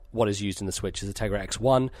 is not what is used in the Switch. It's the Tegra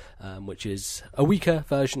X1, which is a weaker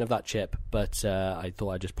version of that chip. But I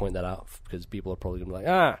thought I'd just point that out because people are probably going to be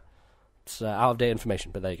like, it's out-of-date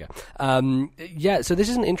information, but there you go. So this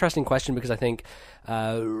is an interesting question because I think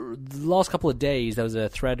the last couple of days there was a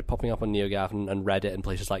thread popping up on NeoGAF and Reddit and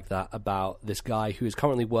places like that about this guy who is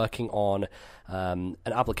currently working on an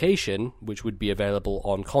application which would be available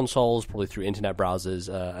on consoles, probably through internet browsers,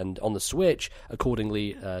 and on the Switch,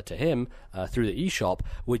 accordingly to him, through the eShop,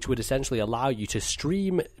 which would essentially allow you to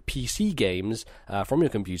stream PC games from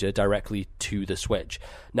your computer directly to the Switch.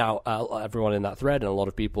 Now, everyone in that thread and a lot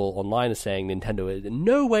of people online are saying Nintendo is in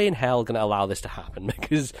no way in hell going to allow this to happen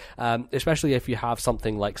because, especially if you have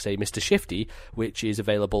something like, say, Mr. Shifty, which is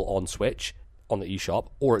available on Switch, on the eShop,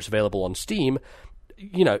 or it's available on Steam,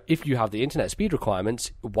 if you have the internet speed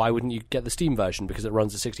requirements, why wouldn't you get the Steam version? Because it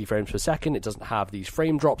runs at 60 frames per second. It doesn't have these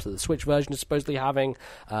frame drops that the Switch version is supposedly having.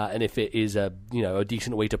 And if it is a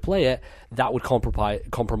decent way to play it, that would compromise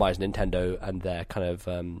Nintendo and their kind of,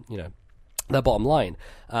 their bottom line.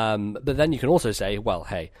 But then you can also say, well,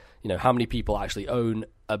 hey, how many people actually own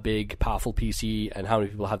a big, powerful PC, and how many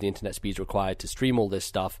people have the internet speeds required to stream all this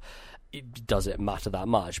stuff? Does it matter that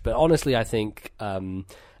much? But honestly, I think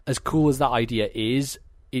as cool as that idea is,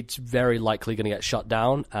 it's very likely going to get shut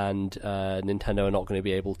down, and Nintendo are not going to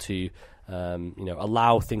be able to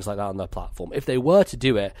allow things like that on their platform. If they were to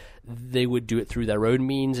do it, they would do it through their own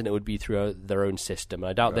means, and it would be through their own system. And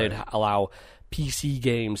I doubt they'd allow PC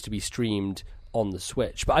games to be streamed on the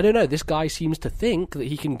Switch. But I don't know, this guy seems to think that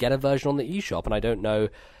he can get a version on the eShop, and I don't know.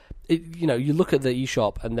 You look at the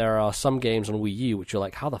eShop, and there are some games on Wii U which are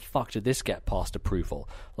like, how the fuck did this get past approval?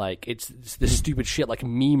 Like, it's this stupid shit like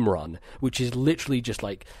Meme Run, which is literally just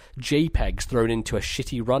like JPEGs thrown into a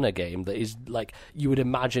shitty runner game that is like, you would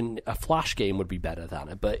imagine a Flash game would be better than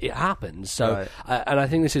it, but it happens. So, and I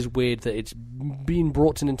think this is weird that it's been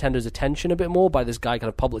brought to Nintendo's attention a bit more by this guy kind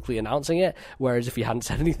of publicly announcing it, whereas if he hadn't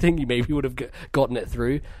said anything, you maybe would have gotten it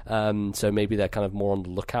through. So maybe they're kind of more on the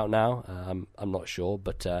lookout now. I'm not sure,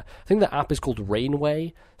 but I think the app is called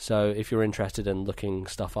Rainway, so if you're interested in looking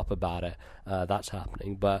stuff up about it, that's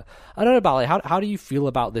happening. But I don't know, Bally, how do you feel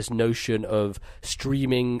about this notion of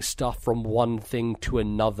streaming stuff from one thing to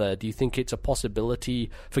another? Do you think it's a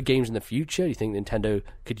possibility for games in the future? Do you think Nintendo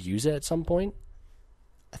could use it at some point?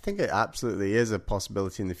 I think it absolutely is a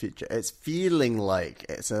possibility in the future. It's feeling like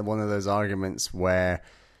it's one of those arguments where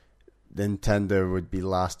Nintendo would be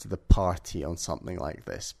last to the party on something like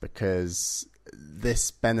this, because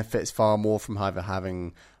this benefits far more from either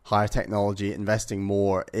having higher technology, investing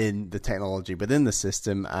more in the technology within the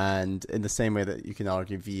system, and in the same way that you can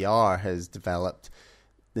argue VR has developed,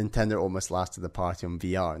 Nintendo almost last to the party on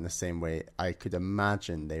VR in the same way I could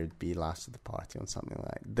imagine they would be last to the party on something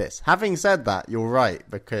like this. Having said that, you're right,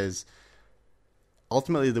 because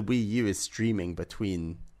ultimately the Wii U is streaming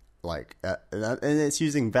between and it's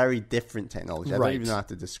using very different technology. I don't even know how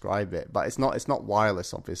to describe it, but it's not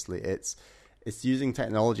wireless, obviously. It's using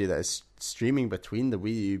technology that is streaming between the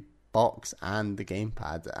Wii U box and the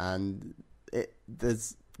gamepad, and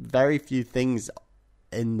there's very few things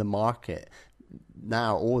in the market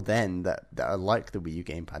now or then that are like the Wii U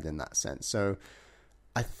gamepad in that sense. So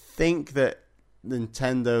I think that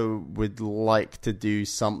Nintendo would like to do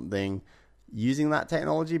something using that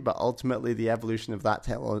technology, but ultimately the evolution of that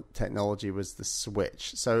technology was the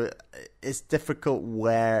Switch. So it's difficult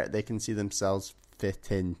where they can see themselves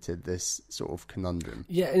fit into this sort of conundrum.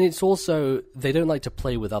 Yeah, and it's also, they don't like to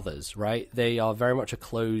play with others, right? They are very much a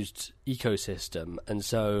closed ecosystem, and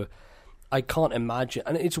so I can't imagine.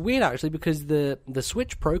 And it's weird, actually, because the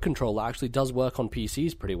Switch Pro controller actually does work on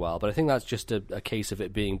PCs pretty well, but I think that's just a case of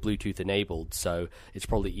it being Bluetooth enabled, so it's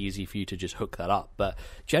probably easy for you to just hook that up. But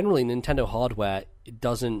generally, Nintendo hardware, it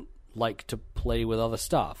doesn't like to play with other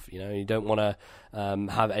stuff. You don't want to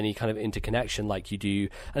have any kind of interconnection like you do.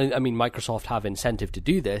 And I mean, Microsoft have incentive to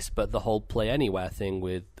do this, but the whole Play Anywhere thing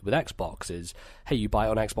with Xbox is, hey, you buy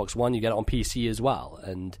it on Xbox One, you get it on PC as well.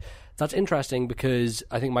 And that's interesting because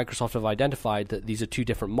I think Microsoft have identified that these are two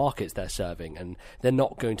different markets they're serving, and they're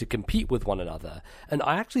not going to compete with one another. And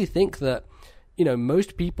I actually think that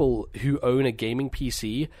most people who own a gaming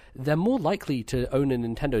PC, they're more likely to own a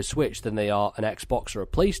Nintendo Switch than they are an Xbox or a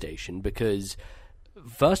PlayStation, because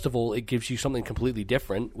first of all, it gives you something completely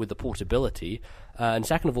different with the portability, and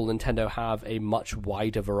second of all, Nintendo have a much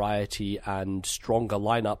wider variety and stronger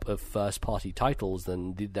lineup of first-party titles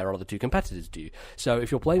than their other two competitors do. So if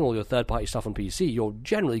you're playing all your third-party stuff on PC, you're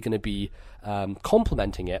generally going to be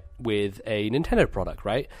complementing it with a Nintendo product,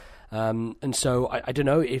 right? And so I don't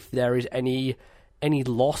know if there is any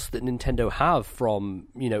loss that Nintendo have from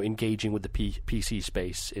engaging with the PC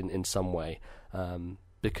space in some way,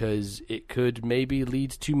 because it could maybe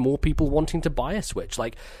lead to more people wanting to buy a Switch.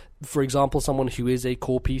 Like, for example, someone who is a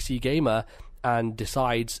core PC gamer and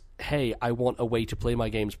decides, hey, I want a way to play my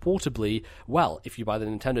games portably. Well, if you buy the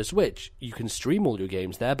Nintendo Switch, you can stream all your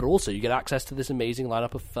games there, but also you get access to this amazing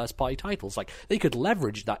lineup of first-party titles. Like, they could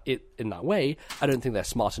leverage that in that way. I don't think they're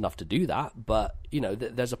smart enough to do that, but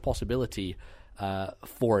there's a possibility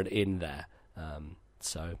for it in there.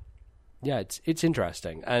 So, yeah, it's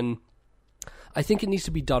interesting, and I think it needs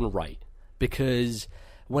to be done right, because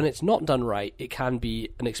when it's not done right, it can be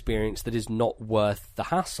an experience that is not worth the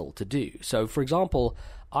hassle to do. So, for example,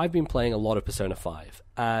 I've been playing a lot of Persona 5,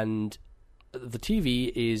 and the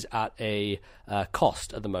TV is at a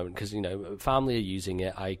cost at the moment because, family are using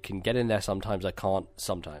it. I can get in there sometimes, I can't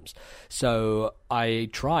sometimes. So I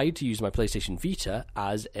tried to use my PlayStation Vita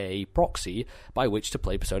as a proxy by which to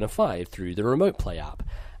play Persona 5 through the Remote Play app.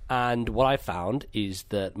 And what I found is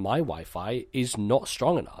that my Wi-Fi is not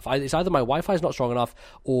strong enough. It's either my Wi-Fi is not strong enough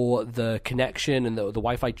or the connection and the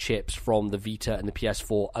Wi-Fi chips from the Vita and the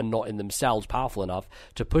PS4 are not in themselves powerful enough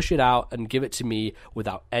to push it out and give it to me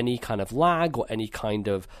without any kind of lag or any kind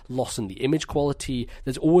of loss in the image quality.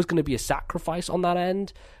 There's always going to be a sacrifice on that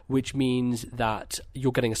end, which means that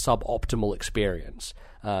you're getting a suboptimal experience.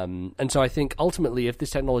 And so I think ultimately if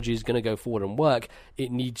this technology is going to go forward and work,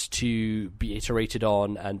 it needs to be iterated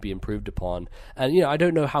on and be improved upon. And, I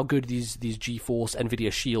don't know how good these GeForce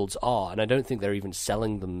NVIDIA Shields are, and I don't think they're even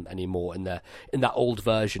selling them anymore in that old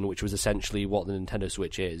version, which was essentially what the Nintendo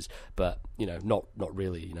Switch is. But, not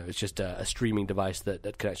really. It's just a streaming device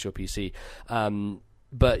that connects to your PC.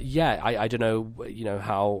 But yeah, I don't know,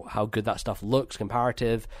 how good that stuff looks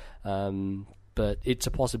comparative. But it's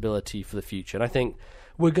a possibility for the future. And I think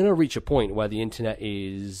we're going to reach a point where the internet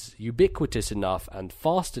is ubiquitous enough and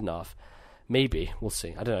fast enough. Maybe. We'll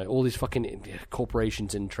see. I don't know. All these fucking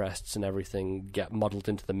corporations' interests and everything get muddled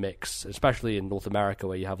into the mix, especially in North America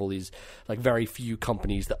where you have all these, very few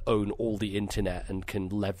companies that own all the internet and can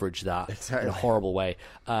leverage that in a horrible way.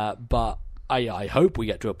 But I hope we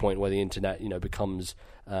get to a point where the internet, becomes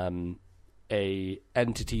a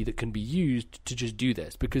entity that can be used to just do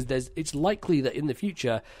this, because it's likely that in the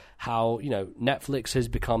future how Netflix has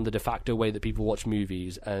become the de facto way that people watch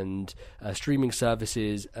movies, and streaming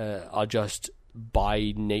services are just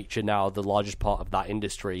by nature now the largest part of that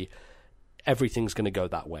industry. Everything's going to go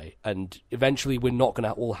that way, and eventually we're not going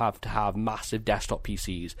to all have to have massive desktop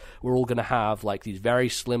PCs. We're all going to have these very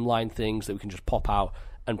slimline things that we can just pop out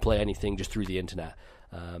and play anything just through the internet.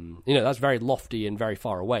 That's very lofty and very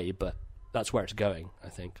far away, but that's where it's going, I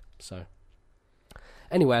think. So,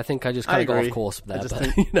 anyway, I think I just kind of got off course there.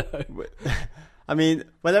 I mean,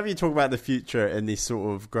 whenever you talk about the future and these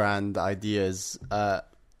sort of grand ideas,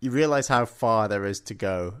 you realize how far there is to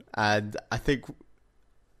go. And I think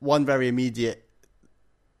one very immediate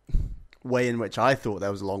way in which I thought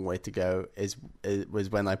there was a long way to go was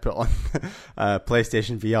when I put on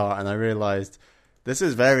PlayStation VR, and I realized this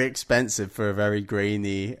is very expensive for a very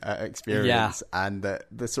grainy experience. Yeah. And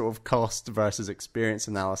the sort of cost versus experience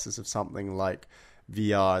analysis of something like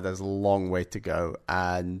VR, there's a long way to go.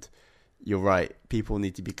 And you're right, people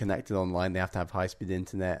need to be connected online. They have to have high-speed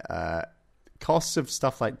internet. Costs of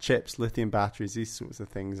stuff like chips, lithium batteries, these sorts of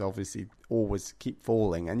things obviously always keep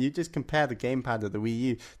falling. And you just compare the gamepad of the Wii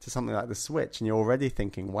U to something like the Switch, and you're already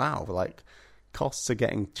thinking, wow, costs are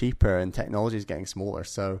getting cheaper and technology is getting smaller.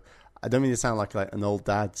 So I don't mean to sound like an old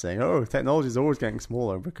dad saying, "Oh, technology is always getting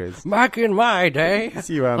smaller," because back in my day,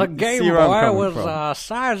 the Game Boy was the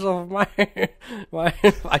size of my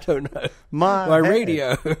I don't know my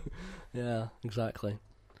radio. Yeah, exactly.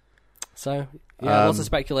 So lots of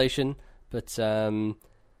speculation, but I don't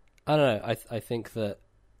know. I think that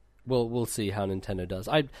we'll see how Nintendo does.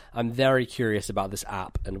 I'm very curious about this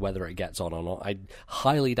app and whether it gets on or not. I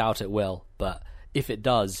highly doubt it will, but if it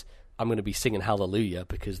does, I'm going to be singing hallelujah,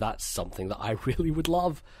 because that's something that I really would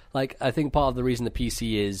love. I think part of the reason the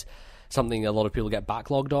PC is something a lot of people get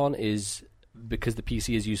backlogged on is because the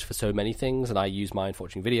PC is used for so many things, and I use mine for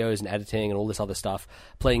watching videos and editing and all this other stuff.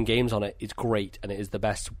 Playing games on it is great, and it is the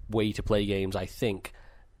best way to play games, I think,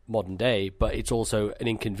 modern day, but it's also an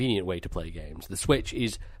inconvenient way to play games. The Switch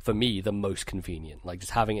is, for me, the most convenient,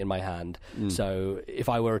 just having it in my hand. So if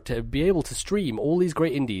I were to be able to stream all these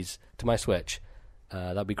great indies to my Switch,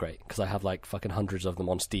 that'd be great, because I have fucking hundreds of them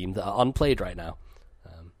on Steam that are unplayed right now.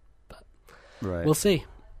 But we'll see.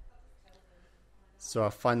 So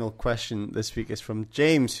our final question this week is from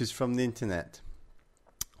James, who's from the internet.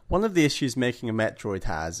 One of the issues making a Metroid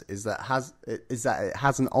is that it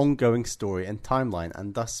has an ongoing story and timeline,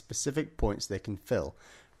 and thus specific points they can fill.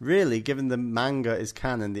 Really, given the manga is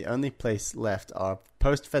canon, the only place left are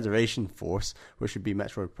post-Federation Force, which would be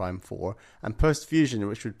Metroid Prime 4, and post-Fusion,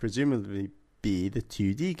 which would presumably be the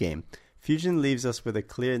 2D game. Fusion leaves us with a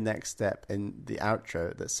clear next step in the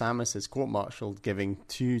outro that Samus is court-martialed, giving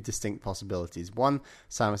two distinct possibilities. 1,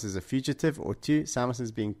 Samus is a fugitive, or 2, Samus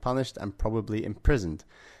is being punished and probably imprisoned.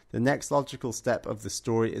 The next logical step of the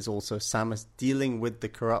story is also Samus dealing with the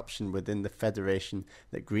corruption within the Federation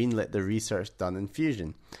that greenlit the research done in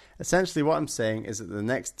Fusion. Essentially, what I'm saying is that the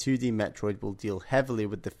next 2D Metroid will deal heavily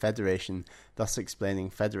with the Federation, thus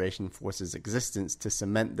explaining Federation forces' existence to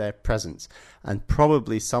cement their presence, and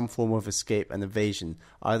probably some form of escape and evasion.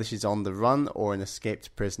 Either she's on the run or an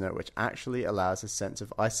escaped prisoner, which actually allows a sense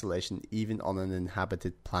of isolation even on an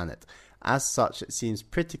inhabited planet. As such, it seems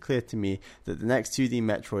pretty clear to me that the next 2D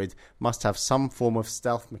Metroid must have some form of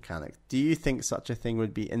stealth mechanic. Do you think such a thing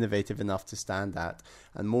would be innovative enough to stand out?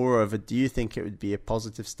 And moreover, do you think it would be a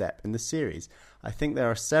positive step in the series? I think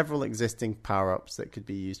there are several existing power-ups that could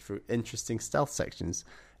be used for interesting stealth sections,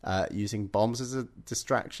 using bombs as a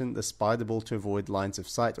distraction, the spider ball to avoid lines of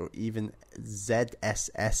sight, or even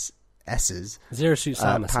ZSS's Zero Suit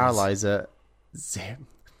Samus paralyzer.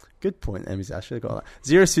 Good point, Emmy. I should have got that.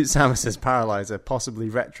 Zero Suit Samus's paralyzer,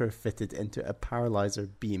 possibly retrofitted into a paralyzer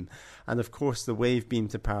beam, and of course the wave beam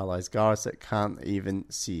to paralyze guards that can't even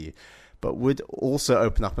see you, but would also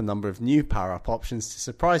open up a number of new power-up options to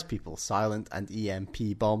surprise people: silent and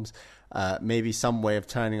EMP bombs, maybe some way of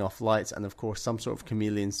turning off lights, and of course some sort of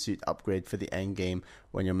chameleon suit upgrade for the end game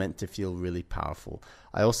when you're meant to feel really powerful.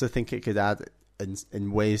 I also think it could add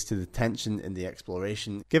in ways to the tension in the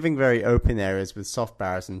exploration, giving very open areas with soft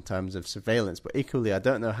barriers in terms of surveillance, but equally I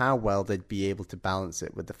don't know how well they'd be able to balance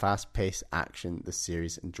it with the fast-paced action the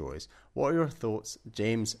series enjoys. What are your thoughts,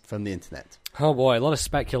 James from the internet? Oh boy, a lot of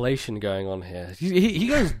speculation going on here. He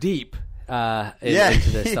goes deep into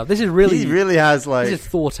this stuff. This is really... He really has this is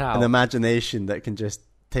thought out. an imagination that can just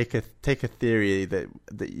take a theory that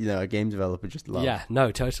a game developer just loves. Yeah,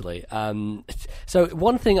 no, totally. So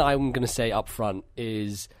one thing I'm going to say up front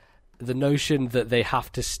is the notion that they have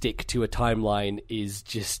to stick to a timeline is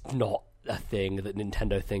just not a thing that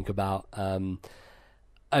Nintendo think about.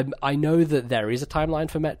 I know that there is a timeline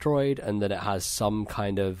for Metroid and that it has some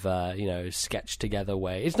kind of sketched together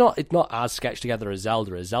way. It's not as sketched together as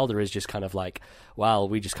Zelda is. Zelda is just kind of like, well,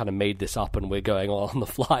 we just kind of made this up and we're going on the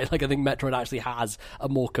fly. Like, I think Metroid actually has a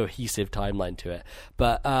more cohesive timeline to it.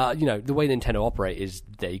 But the way Nintendo operate is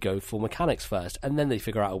they go for mechanics first and then they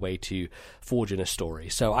figure out a way to forge in a story.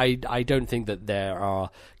 So I don't think that there are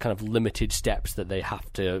kind of limited steps that they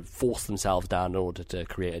have to force themselves down in order to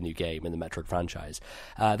create a new game in the Metroid franchise.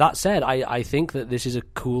 That said, I think that this is a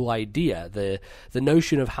cool idea. The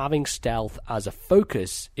notion of having stealth as a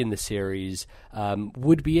focus in the series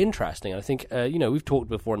would be interesting. I think, we've talked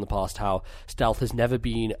before in the past how stealth has never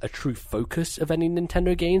been a true focus of any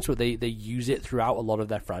Nintendo games, where they use it throughout a lot of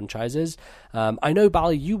their franchises. I know,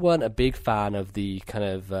 Bally, you weren't a big fan of the kind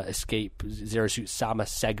of escape Zero Suit Samus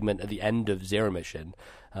segment at the end of Zero Mission.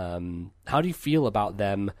 How do you feel about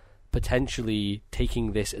them potentially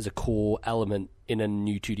taking this as a core element in a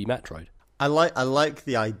new 2D Metroid? I like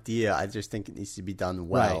the idea. I just think it needs to be done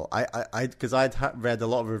well. Right. Because I'd read a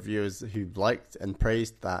lot of reviewers who liked and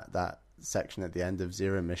praised that section at the end of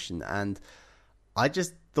Zero Mission, and I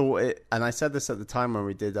just thought it. And I said this at the time when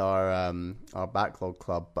we did our backlog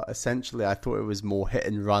club, but essentially I thought it was more hit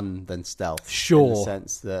and run than stealth. Sure. In the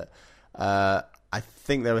sense that I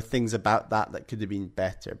think there were things about that could have been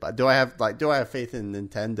better. But do I have faith in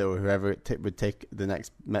Nintendo or whoever would take the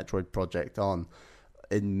next Metroid project on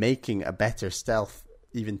in making a better stealth,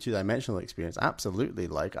 even two-dimensional experience? Absolutely.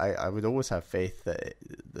 Like I would always have faith that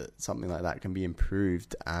something like that can be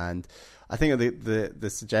improved. And I think the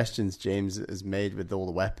suggestions James has made with all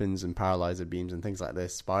the weapons and paralyzer beams and things like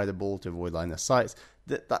this, spider ball to avoid line of sights,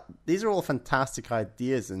 that these are all fantastic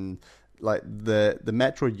ideas. And like the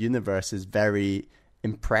Metroid universe is very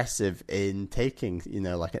impressive in taking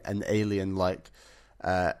like an alien like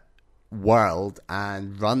world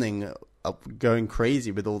and running up, going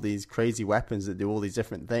crazy with all these crazy weapons that do all these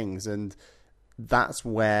different things. And that's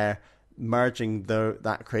where merging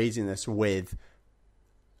that craziness with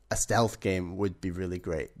a stealth game would be really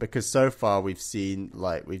great, because so far we've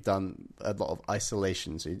done a lot of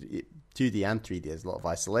isolation. So 2D and 3D, there's a lot of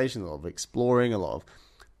isolation, a lot of exploring, a lot of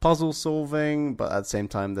puzzle solving, but at the same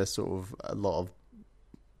time there's sort of a lot of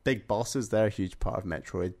big bosses. They're a huge part of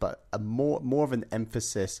Metroid, but a more of an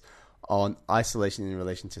emphasis on isolation in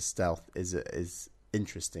relation to stealth is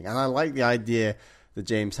interesting. And I like the idea that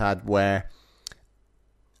James had where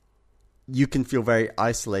you can feel very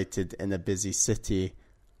isolated in a busy city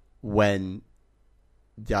when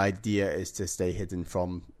the idea is to stay hidden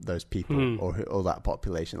from those people or that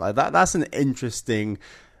population. Like that's an interesting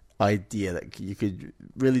idea that you could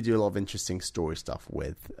really do a lot of interesting story stuff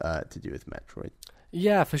with to do with Metroid.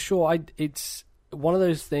 Yeah, for sure. It's one of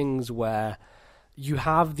those things where you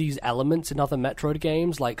have these elements in other Metroid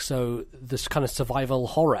games, like so this kind of survival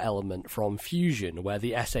horror element from Fusion, where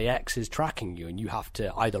the SAX is tracking you and you have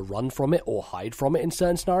to either run from it or hide from it in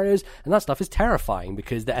certain scenarios, and that stuff is terrifying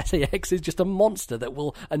because the SAX is just a monster that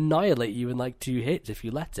will annihilate you in like 2 hits if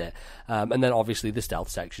you let it. And then obviously the stealth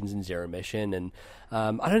sections in Zero Mission, and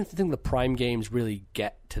I don't think the Prime games really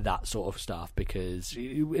get to that sort of stuff because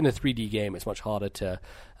in a 3D game it's much harder to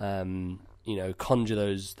conjure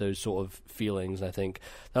those sort of feelings. I think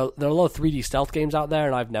there are a lot of 3D stealth games out there,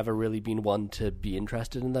 and I've never really been one to be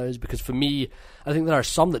interested in those because for me, I think there are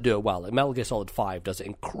some that do it well. Like Metal Gear Solid 5 does it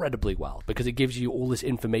incredibly well because it gives you all this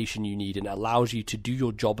information you need and it allows you to do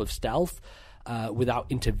your job of stealth without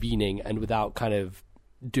intervening and without kind of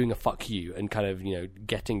doing a fuck you and kind of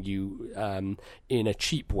getting you in a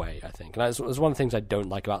cheap way, I think. And that's one of the things I don't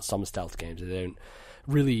like about some stealth games. They don't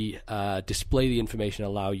really display the information,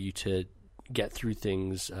 allow you to get through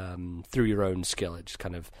things through your own skill. It just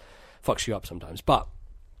kind of fucks you up sometimes. But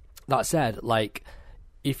that said, like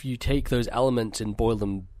if you take those elements and boil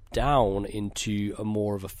them down into a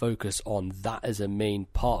more of a focus on that as a main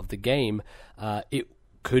part of the game, it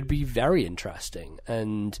could be very interesting.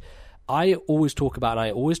 And I always talk about, and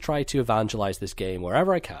I always try to evangelize this game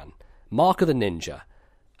wherever I can, Mark of the Ninja.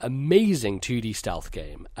 Amazing 2D stealth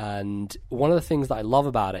game, and one of the things that I love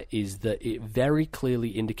about it is that it very clearly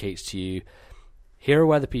indicates to you, here are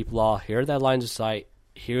where the people are, here are their lines of sight,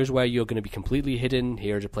 here's where you're going to be completely hidden,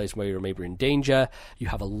 here's a place where you're maybe in danger. You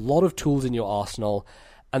have a lot of tools in your arsenal,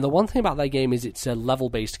 and the one thing about that game is it's a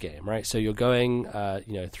level-based game, right? So you're going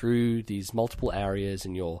through these multiple areas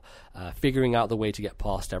and you're figuring out the way to get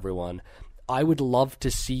past everyone. I would love to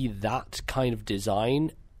see that kind of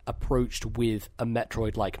design approached with a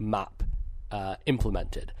Metroid-like map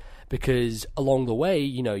implemented, because along the way,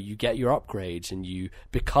 you get your upgrades and you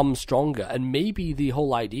become stronger, and maybe the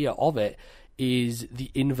whole idea of it is the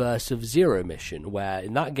inverse of Zero Mission, where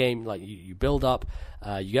in that game, like you build up,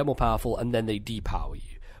 you get more powerful, and then they depower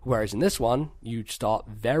you. Whereas in this one, you start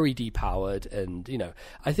very depowered, and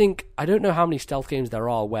I don't know how many stealth games there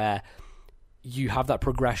are where you have that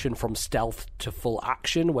progression from stealth to full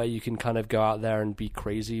action where you can kind of go out there and be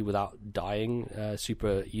crazy without dying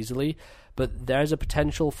super easily. But there's a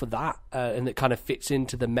potential for that, and it kind of fits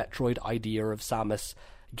into the Metroid idea of Samus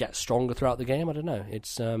gets stronger throughout the game. I don't know.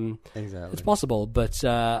 It's it's possible, but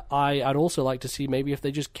I'd also like to see maybe if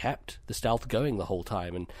they just kept the stealth going the whole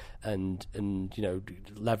time and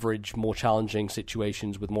leverage more challenging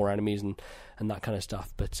situations with more enemies and that kind of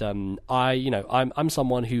stuff. But I'm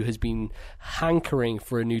someone who has been hankering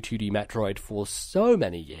for a new 2D Metroid for so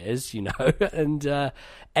many years, and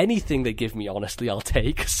anything they give me, honestly, I'll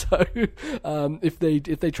take. So if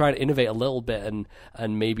they try to innovate a little bit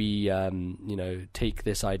and maybe take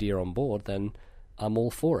this idea on board, then I'm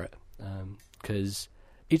all for it, because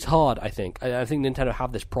it's hard. I think Nintendo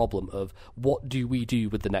have this problem of what do we do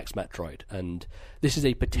with the next Metroid, and this is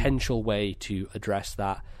a potential way to address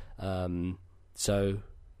that. So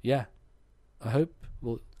yeah, I hope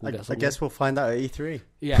we'll get something. I guess we'll find out at E3.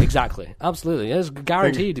 Yeah, exactly, absolutely. It's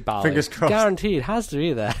guaranteed. Fingers crossed. Guaranteed. It has to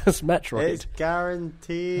be there. It's Metroid. It's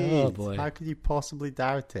guaranteed. Oh boy, how could you possibly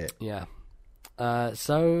doubt it? Yeah.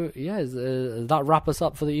 So yeah, that wrap us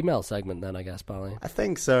up for the email segment then, I guess, Bally? I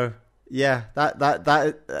think so. Yeah, that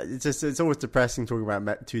it's always depressing talking about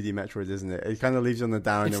 2D Metroid, isn't it? It kind of leaves you on the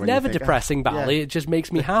downer. It's when never you think, depressing, Bally. Yeah. It just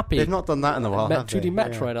makes me happy. They've not done that in a while. 2D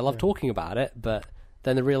Metroid. I love talking about it, but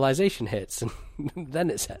then the realization hits, and then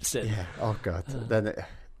it sets in. Yeah. Oh god. Then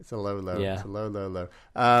it's a low. Yeah. It's a low.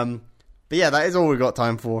 But yeah, that is all we've got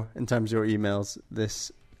time for in terms of your emails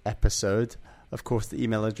this episode. Of course, the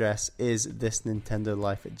email address is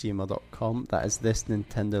thisnintendolife@gmail.com. That is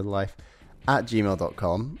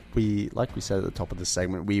thisnintendolife@gmail.com. Like we said at the top of the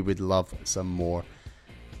segment, we would love some more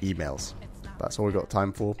emails. That's all we've got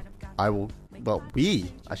time for. I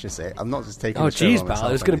should say. I'm not just taking the show on myself.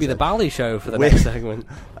 Bally. It's going to be the Bally show for the next segment.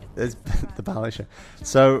 It's the Bally show.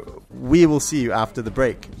 So we will see you after the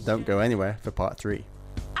break. Don't go anywhere for part 3.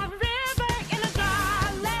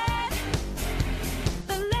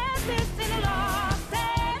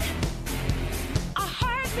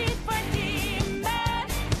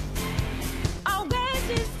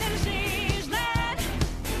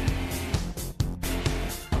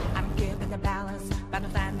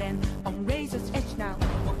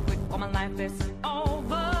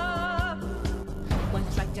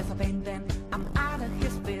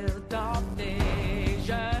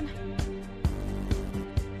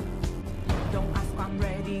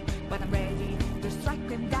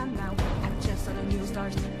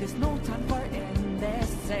 There's no time for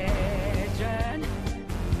indecision.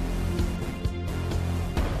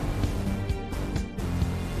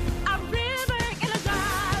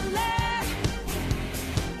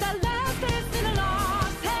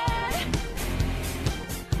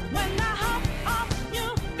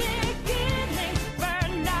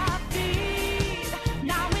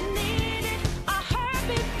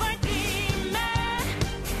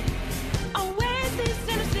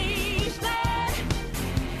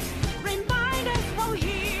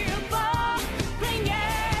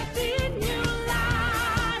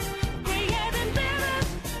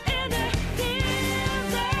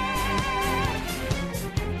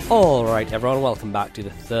 Alright everyone, welcome back to the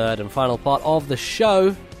third and final part of the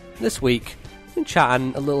show. This week, we've been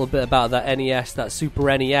chatting a little bit about that NES, that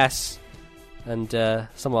Super NES, and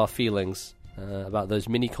some of our feelings about those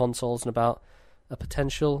mini consoles and about a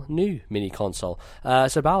potential new mini console.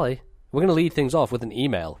 So Bally, we're going to lead things off with an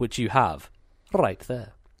email, which you have right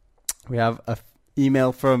there. We have an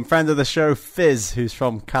email from friend of the show, Fizz, who's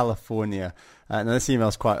from California. Now this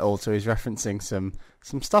email's quite old, so he's referencing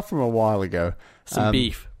some stuff from a while ago. Some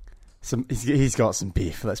beef. He's got some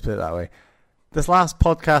beef, let's put it that way. This last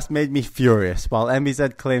podcast made me furious. While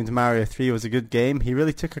MBZ claimed Mario 3 was a good game, he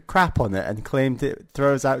really took a crap on it and claimed it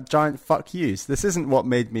throws out giant fuck yous. This isn't what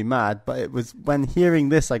made me mad, but it was when hearing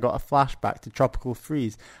this I got a flashback to Tropical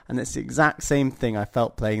Freeze, and it's the exact same thing I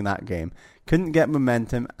felt playing that game. Couldn't get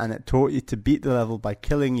momentum, and it taught you to beat the level by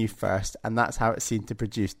killing you first, and that's how it seemed to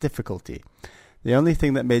produce difficulty. The only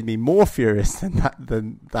thing that made me more furious than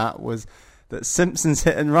that was that Simpsons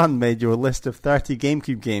Hit and Run made your list of 30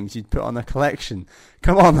 GameCube games you'd put on a collection.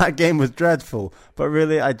 Come on, that game was dreadful. But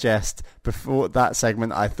really, I jest. Before that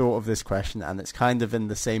segment, I thought of this question, and it's kind of in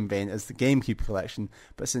the same vein as the GameCube collection.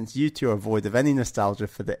 But since you two are void of any nostalgia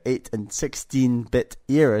for the 8 and 16-bit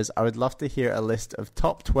eras, I would love to hear a list of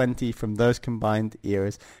top 20 from those combined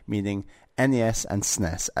eras, meaning NES and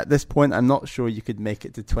SNES. At this point, I'm not sure you could make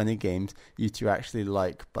it to 20 games you two actually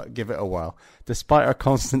like, but give it a whirl. Despite our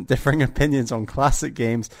constant differing opinions on classic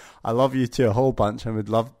games, I love you two a whole bunch and would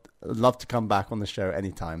love to come back on the show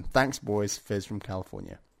anytime. Thanks, boys. Fizz from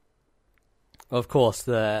California. Of course,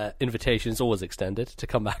 the invitation is always extended to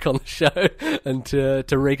come back on the show and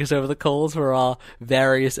to rake us over the coals for our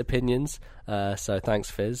various opinions. So thanks,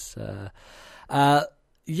 Fizz.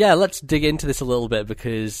 Let's dig into this a little bit,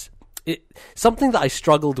 because something that I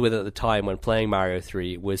struggled with at the time when playing Mario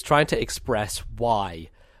 3 was trying to express why.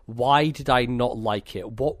 Why did I not like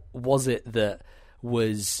it? What was it that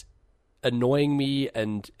was annoying me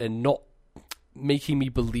and not making me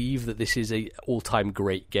believe that this is a all-time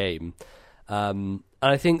great game? And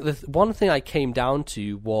I think the one thing I came down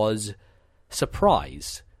to was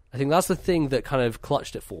surprise. I think that's the thing that kind of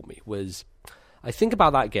clutched it for me. Was I think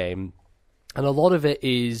about that game, and a lot of it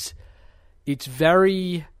is it's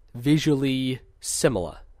very visually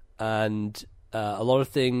similar, and a lot of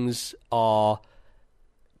things are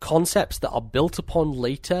concepts that are built upon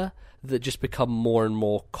later that just become more and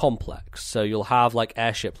more complex. So you'll have like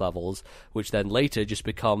airship levels, which then later just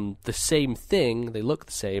become the same thing. They look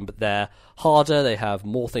the same, but they're harder, they have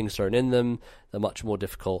more things thrown in them, they're much more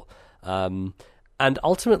difficult. And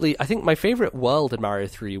ultimately, I think my favorite world in Mario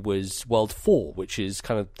 3 was World 4, which is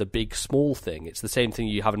kind of the big small thing. It's the same thing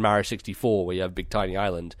you have in Mario 64, where you have Big Tiny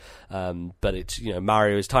Island. But it's,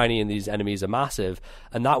 Mario is tiny and these enemies are massive.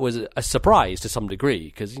 And that was a surprise to some degree,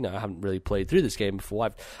 because, I haven't really played through this game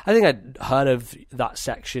before. I think I'd heard of that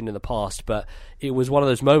section in the past, but it was one of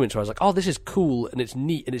those moments where I was like, oh, this is cool and it's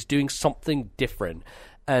neat and it's doing something different.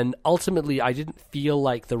 And ultimately, I didn't feel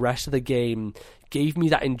like the rest of the game gave me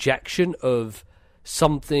that injection of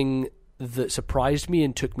something that surprised me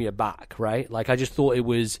and took me aback, right? Like, I just thought it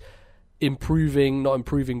was not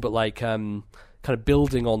improving, but like kind of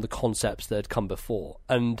building on the concepts that had come before.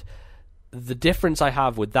 And the difference I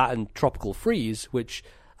have with that and Tropical Freeze, which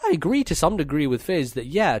I agree to some degree with Fizz, that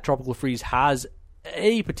yeah, Tropical Freeze has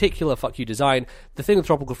a particular fuck you design. The thing with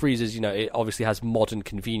Tropical Freeze is, it obviously has modern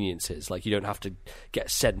conveniences. Like, you don't have to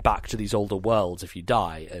get sent back to these older worlds if you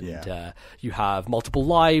die, and you have multiple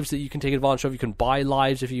lives that you can take advantage of. You can buy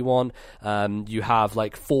lives if you want. You have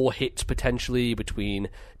like 4 hits potentially between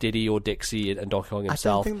Diddy or Dixie and Donkey Kong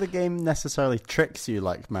himself. I don't think the game necessarily tricks you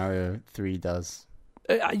like Mario 3 does.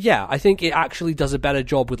 I think it actually does a better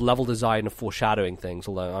job with level design and foreshadowing things,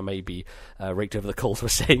 although I may be raked over the coals for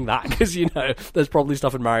saying that, because, there's probably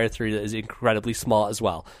stuff in Mario 3 that is incredibly smart as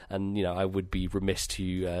well, and, I would be remiss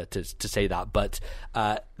to say that. But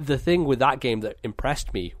the thing with that game that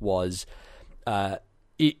impressed me was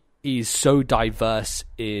it is so diverse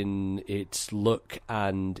in its look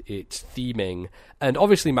and its theming. And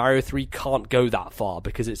obviously Mario 3 can't go that far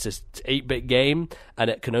because it's an 8-bit game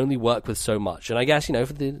and it can only work with so much. And I guess,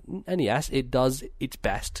 for the NES, it does its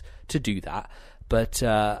best to do that. But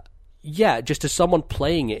just as someone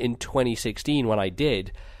playing it in 2016 when I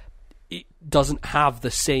did, it doesn't have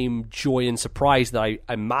the same joy and surprise that I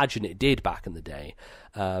imagine it did back in the day.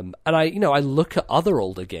 And I look at other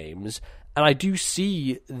older games and I do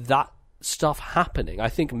see that stuff happening. I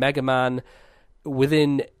think Mega Man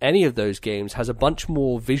within any of those games has a bunch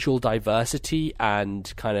more visual diversity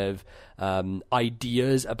and kind of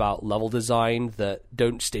ideas about level design that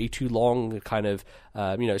don't stay too long. Kind of,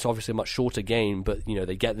 it's obviously a much shorter game, but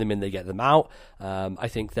they get them in, they get them out. I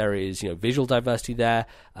think there is visual diversity there.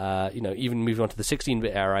 Even moving on to the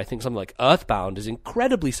 16-bit era, I think something like Earthbound is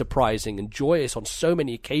incredibly surprising and joyous on so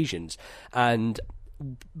many occasions. And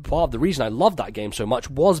part of the reason I loved that game so much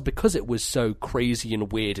was because it was so crazy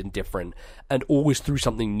and weird and different and always threw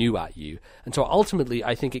something new at you. And so ultimately,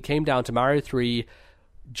 I think it came down to Mario 3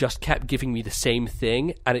 just kept giving me the same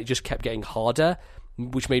thing, and it just kept getting harder,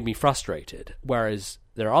 which made me frustrated. Whereas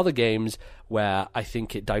there are other games where I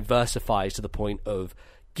think it diversifies to the point of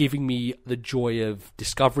giving me the joy of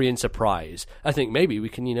discovery and surprise. I think maybe we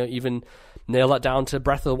can, even nail that down to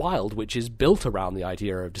Breath of the Wild, which is built around the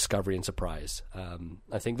idea of discovery and surprise.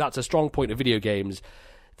 I think that's a strong point of video games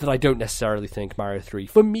that I don't necessarily think Mario 3,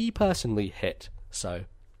 for me personally, hit. So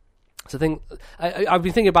I think I've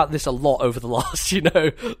been thinking about this a lot over the last,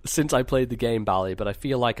 since I played the game, Bally, but I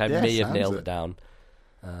feel like I may have nailed it down.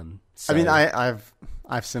 I mean, I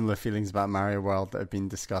have similar feelings about Mario World that have been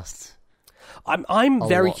discussed. I'm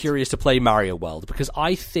very curious to play Mario World, because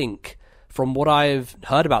I think, from what I've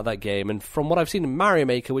heard about that game and from what I've seen in Mario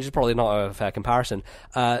Maker, which is probably not a fair comparison,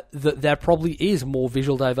 that there probably is more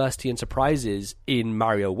visual diversity and surprises in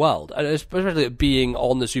Mario World. And especially being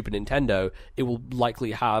on the Super Nintendo, it will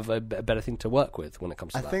likely have a better thing to work with when it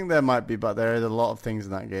comes to that. I think there might be, but there is a lot of things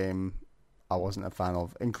in that game I wasn't a fan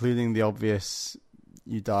of, including the obvious...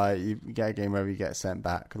 You die, you get a game where you get sent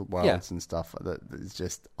back worlds and stuff that is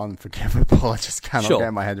just unforgivable. I just cannot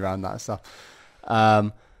get my head around that stuff.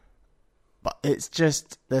 But it's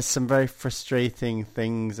just, there's some very frustrating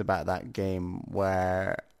things about that game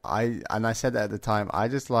where I said it at the time, I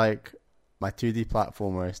just like my 2D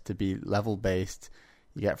platformers to be level based.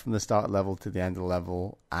 You get from the start level to the end of the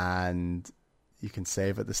level, and you can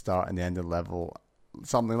save at the start and the end of the level.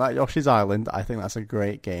 Something like Yoshi's Island, I think that's a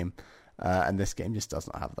great game. And this game just does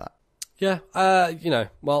not have that. Yeah,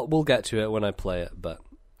 we'll get to it when I play it, but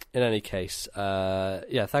in any case,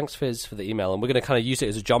 thanks, Fizz, for the email, and we're going to kind of use it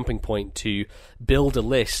as a jumping point to build a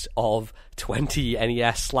list of 20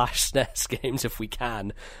 NES/SNES games if we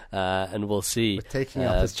can, and we'll see. We're taking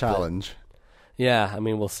up his challenge.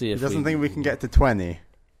 We'll see if he doesn't think we can get to 20.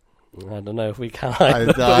 I don't know if we can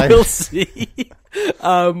either, but we'll see.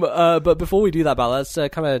 But before we do that, let's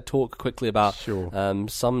kind of talk quickly about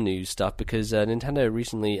some news stuff, because Nintendo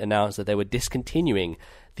recently announced that they were discontinuing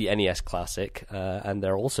the NES Classic, and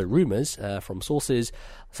there are also rumors from sources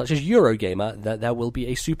such as Eurogamer that there will be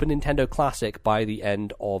a Super Nintendo Classic by the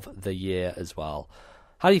end of the year as well.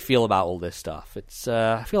 How do you feel about all this stuff? It's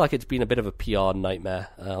I feel like it's been a bit of a PR nightmare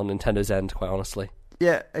on Nintendo's end, quite honestly.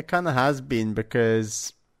 Yeah, it kind of has been,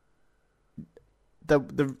 because... I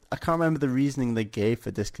can't remember the reasoning they gave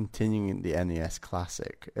for discontinuing the NES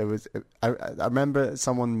Classic. I remember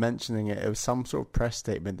someone mentioning it. It was some sort of press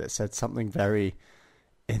statement that said something very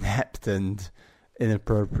inept and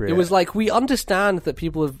inappropriate. It was like, we understand that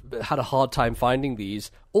people have had a hard time finding these.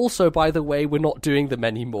 Also, by the way, we're not doing them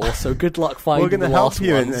anymore, so good luck finding them. We're going to help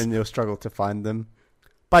you in your struggle to find them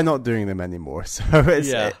by not doing them anymore. So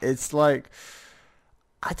it's like...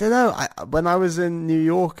 I don't know. When I was in New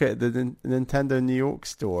York at the Nintendo New York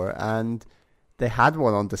store, and they had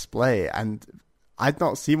one on display, and I'd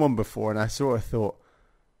not seen one before, and I sort of thought,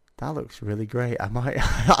 that looks really great.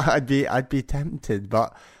 I'd be tempted,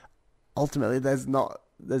 but ultimately there's not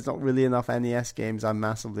really enough NES games I'm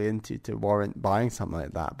massively into to warrant buying something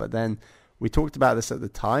like that. But then we talked about this at the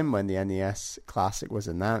time when the NES Classic was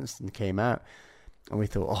announced and came out, and we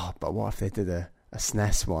thought, but what if they did a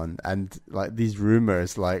SNES one? And like these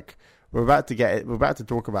rumors, like we're about to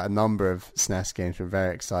talk about a number of SNES games we're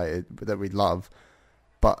very excited that we love,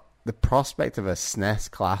 but the prospect of a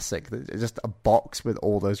SNES Classic, just a box with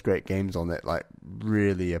all those great games on it, like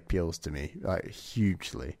really appeals to me, like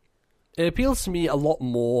hugely. It appeals to me a lot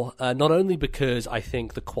more, not only because I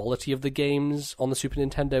think the quality of the games on the Super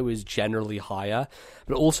Nintendo is generally higher,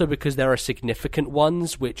 but also because there are significant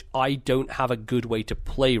ones which I don't have a good way to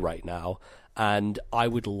play right now, and I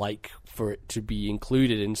would like for it to be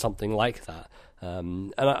included in something like that.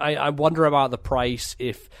 And I wonder about the price,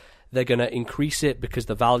 if they're going to increase it because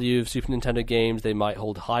the value of Super Nintendo games they might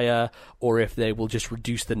hold higher, or if they will just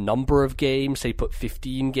reduce the number of games, say put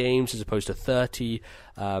 15 games as opposed to 30,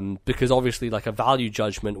 because obviously like a value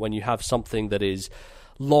judgment, when you have something that is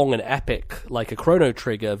long and epic like a Chrono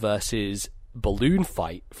Trigger versus Balloon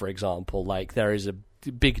Fight, for example, like there is a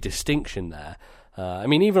big distinction there. I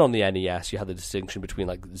mean, even on the NES, you had the distinction between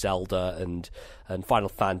like Zelda and Final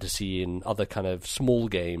Fantasy and other kind of small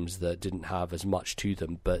games that didn't have as much to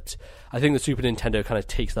them. But I think the Super Nintendo kind of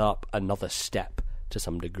takes that up another step to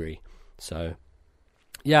some degree. So,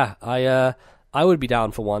 yeah, I would be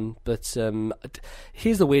down for one. But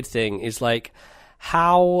here's the weird thing: is like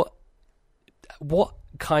what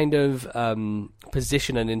kind of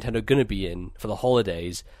position are Nintendo going to be in for the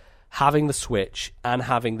holidays, having the Switch and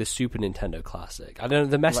having the Super Nintendo Classic? I don't know,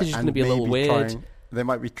 the message is going to be a little weird. They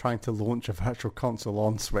might be trying to launch a virtual console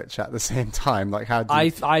on Switch at the same time. Like, how?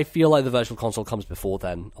 I feel like the virtual console comes before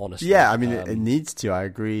then, honestly. Yeah, I mean, it needs to. I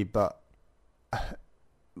agree, but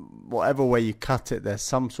whatever way you cut it, there's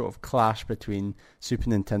some sort of clash between Super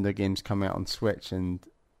Nintendo games coming out on Switch and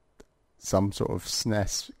some sort of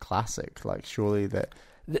SNES Classic. Like, surely that.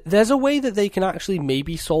 There's a way that they can actually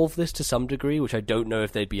maybe solve this to some degree, which I don't know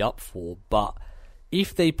if they'd be up for, but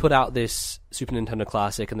if they put out this Super Nintendo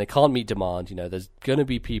Classic and they can't meet demand, there's going to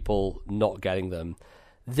be people not getting them,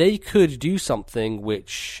 they could do something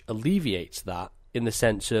which alleviates that, in the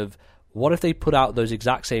sense of, what if they put out those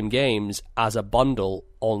exact same games as a bundle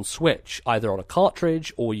on Switch, either on a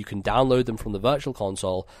cartridge or you can download them from the virtual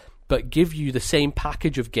console, but give you the same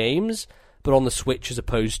package of games, but on the Switch as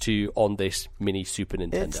opposed to on this mini Super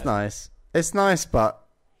Nintendo. It's nice, but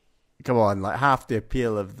come on, like, half the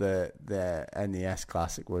appeal of the NES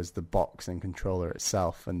Classic was the box and controller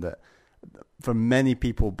itself, and that for many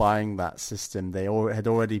people buying that system, they had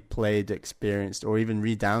already played, experienced, or even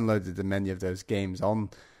re-downloaded many of those games on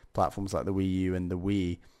platforms like the Wii U and the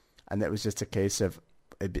Wii, and it was just a case of,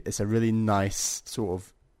 it's a really nice sort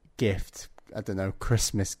of gift, I don't know,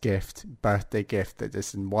 Christmas gift, birthday gift, that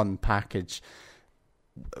is in one package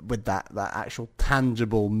with that actual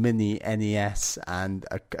tangible mini NES and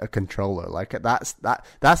a controller. Like, that's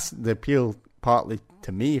the appeal partly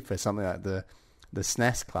to me for something like the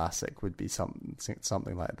SNES Classic would be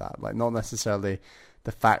something like that. Like, not necessarily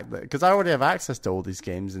the fact that, because I already have access to all these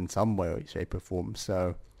games in some way, shape, or form.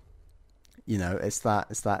 So, it's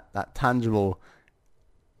that tangible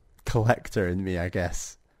collector in me, I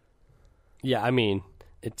guess. Yeah, I mean,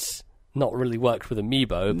 it's not really worked with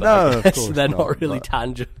Amiibo, but no, I guess they're not really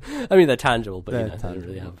tangible. I mean, they're tangible, but they don't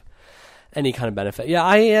really have any kind of benefit. Yeah,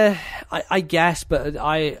 I guess, but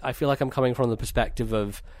I feel like I'm coming from the perspective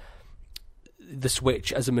of the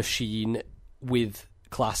Switch as a machine with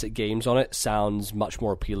classic games on it sounds much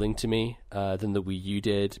more appealing to me than the Wii U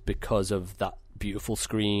did, because of that beautiful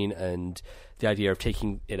screen and the idea of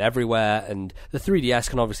taking it everywhere. And the 3DS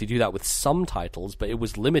can obviously do that with some titles, but it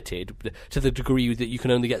was limited to the degree that you can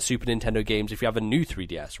only get Super Nintendo games if you have a new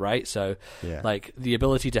 3DS, right? So, like, the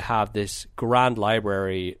ability to have this grand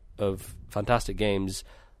library of fantastic games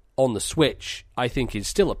on the Switch, I think, is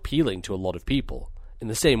still appealing to a lot of people in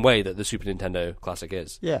the same way that the Super Nintendo Classic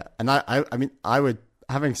is. Yeah, and I mean, I would,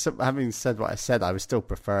 having said what I said, I would still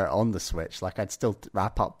prefer it on the Switch. Like, I'd still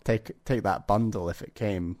take that bundle if it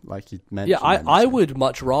came, like you mentioned. Yeah, I would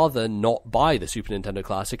much rather not buy the Super Nintendo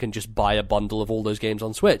Classic and just buy a bundle of all those games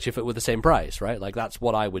on Switch if it were the same price, right? Like, that's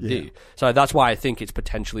what I would do. So that's why I think it's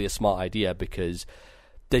potentially a smart idea, because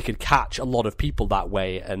they could catch a lot of people that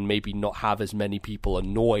way and maybe not have as many people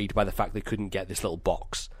annoyed by the fact they couldn't get this little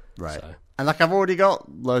box. Right. So. And, like, I've already got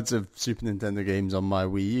loads of Super Nintendo games on my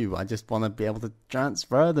Wii U. I just want to be able to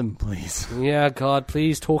transfer them, please. Yeah, God,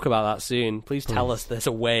 please talk about that soon. Please tell us there's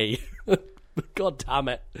a way. God damn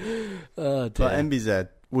it. Oh, dear. But MBZ,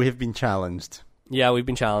 we have been challenged. Yeah, we've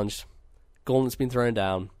been challenged. Gauntlet's been thrown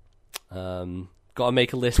down. Got to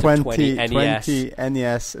make a list of 20 NES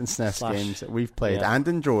and SNES games that we've played and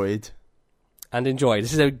enjoyed. And enjoy.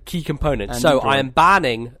 This is a key component. So I'm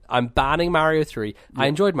banning Mario 3. Yeah. I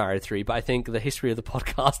enjoyed Mario 3, but I think the history of the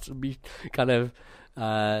podcast would be kind of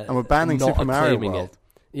and we're banning Super Mario World.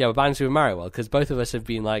 Yeah, we're banning Super Mario World, because both of us have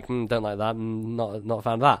been like, don't like that, not a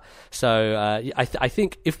fan of that. So I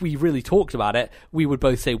think if we really talked about it, we would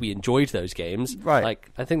both say we enjoyed those games. Right. Like,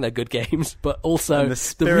 I think they're good games, but also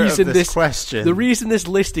the reason this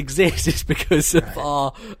list exists is because of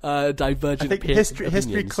our divergent. I think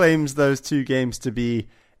history claims those two games to be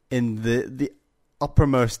in the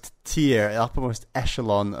uppermost tier, uppermost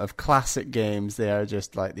echelon of classic games. They are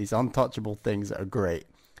just like these untouchable things that are great,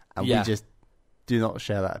 and we just do not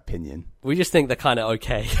share that opinion. We just think they're kind of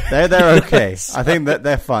okay. They're okay. I think that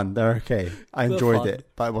they're fun. They're okay. I enjoyed it,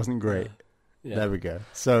 but it wasn't great. Yeah. There we go.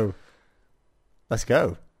 So let's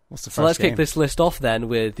go. What's the first let's kick this list off then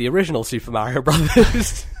with the original Super Mario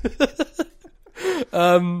Brothers.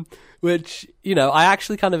 Which, I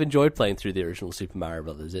actually kind of enjoyed playing through the original Super Mario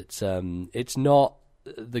Brothers. It's not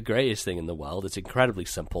the greatest thing in the world. It's incredibly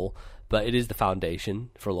simple, but it is the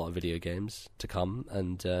foundation for a lot of video games to come.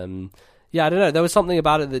 And I don't know. There was something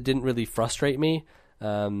about it that didn't really frustrate me.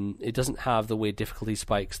 It doesn't have the weird difficulty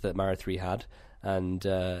spikes that Mario 3 had, and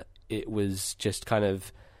it was just kind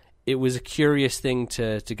of, it was a curious thing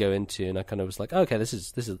to go into, and I kind of was like, okay, this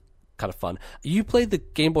is kind of fun. You played the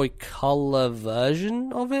Game Boy Color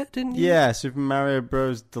version of it, didn't you? Yeah, Super Mario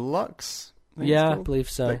Bros. Deluxe. I believe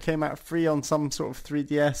so. That came out free on some sort of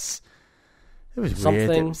 3DS. It was something.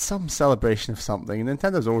 weird. It was some celebration of something.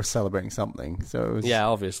 Nintendo's always celebrating something, so it was. Yeah,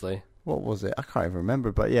 obviously. What was it? I can't even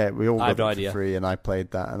remember. But yeah, we all got it for free, and I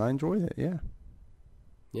played that, and I enjoyed it. Yeah.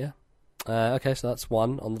 Yeah. Okay, so that's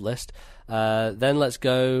one on the list. Then let's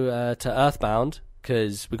go to Earthbound,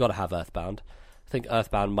 because we got to have Earthbound. I think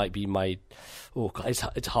Earthbound might be my. Oh God,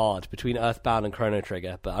 it's hard between Earthbound and Chrono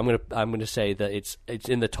Trigger, but I'm gonna say that it's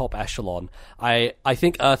in the top echelon. I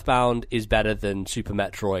think Earthbound is better than Super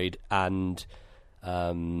Metroid and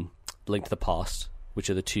Link to the Past, which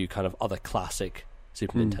are the two kind of other classic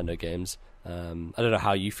Super Nintendo games. I don't know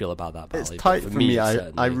how you feel about that, Bally. It's tight for me.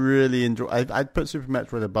 I really enjoy. I'd put Super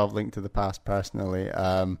Metroid above Link to the Past personally.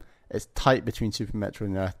 It's tight between Super Metroid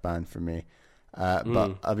and Earthbound for me.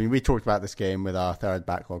 But I mean, we talked about this game with our third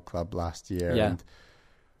Backlog Club last year, and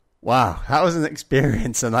wow, that was an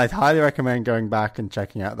experience. And I'd highly recommend going back and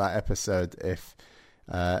checking out that episode if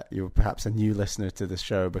you're perhaps a new listener to the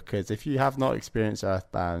show, because if you have not experienced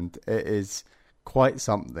Earthbound, it is quite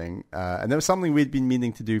something. And it was something we'd been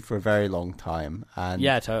meaning to do for a very long time. And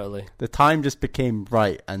yeah, totally. The time just became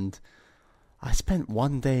right, and I spent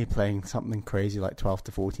one day playing something crazy like 12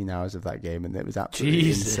 to 14 hours of that game, and it was absolutely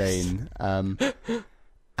insane.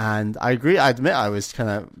 And I agree. I admit I was kind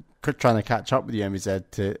of trying to catch up with you,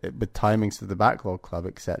 MZ, with timings to the Backlog Club,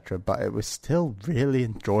 etc. But it was still really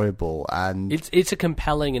enjoyable, and it's a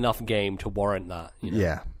compelling enough game to warrant that. You know?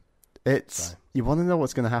 Yeah, you want to know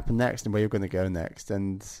what's going to happen next and where you're going to go next,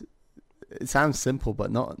 and it sounds simple,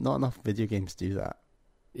 but not enough video games do that.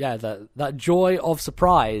 Yeah, that joy of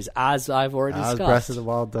surprise, as I've already discussed. As Breath of the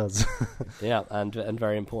Wild does. Yeah, and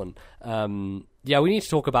very important. We need to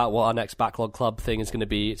talk about what our next Backlog Club thing is going to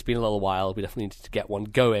be. It's been a little while. We definitely need to get one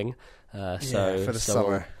going. For the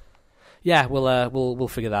summer. We'll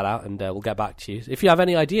figure that out, and we'll get back to you. If you have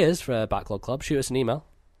any ideas for a Backlog Club, shoot us an email.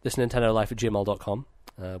 thisnintendolife@gmail.com.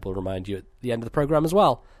 We'll remind you at the end of the program as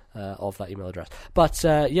well of that email address. But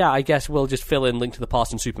I guess we'll just fill in Link to the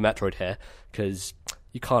Past and Super Metroid here, because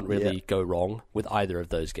you can't really go wrong with either of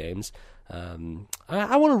those games. I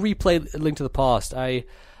want to replay Link to the Past. I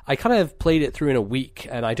kind of played it through in a week,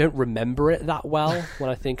 and I don't remember it that well when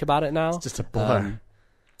I think about it now. It's just a blur.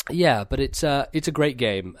 But it's a great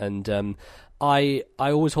game, and I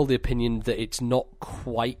always hold the opinion that it's not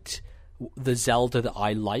quite the Zelda that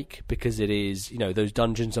I like, because it is, those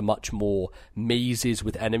dungeons are much more mazes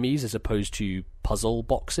with enemies as opposed to puzzle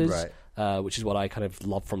boxes, right. Which is what I kind of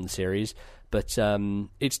love from the series. But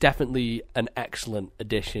it's definitely an excellent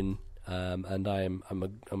addition, and I'm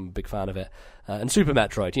a big fan of it. And Super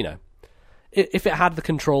Metroid, if it had the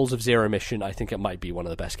controls of Zero Mission, I think it might be one of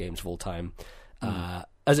the best games of all time.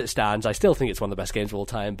 As it stands, I still think it's one of the best games of all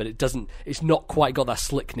time, but it's not quite got that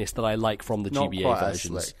slickness that I like from the not GBA quite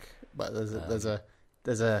versions. As slick, but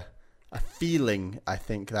there's a feeling I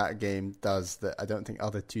think that game does that I don't think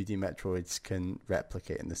other 2D Metroids can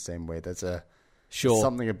replicate in the same way. There's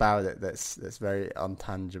something about it that's very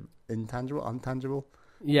intangible.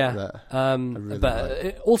 Yeah, really but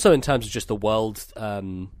like. Also in terms of just the world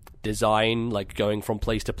design, like going from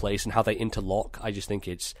place to place and how they interlock, I just think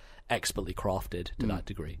it's expertly crafted to that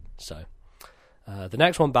degree. So the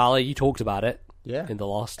next one, Bally, you talked about it in the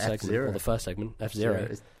last segment, or the first segment, F-Zero.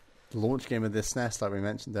 It's the launch game of this SNES, like we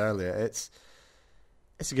mentioned earlier. It's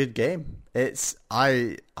a good game.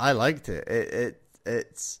 I liked it.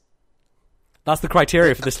 It's that's the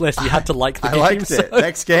criteria for this list. You had to like the game. I liked it.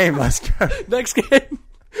 Next game, let's go. Next game.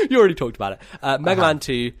 You already talked about it. Mega Man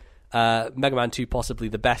 2. Mega Man 2 possibly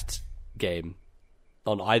the best game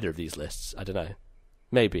on either of these lists. I don't know.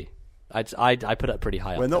 Maybe. I put it pretty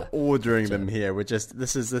high up. We're not ordering them here. We're just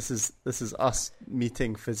this is us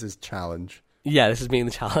meeting Fizz's challenge. Yeah, this is being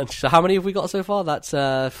the challenge. So how many have we got so far? That's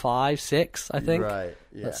 5, 6, I think. Right.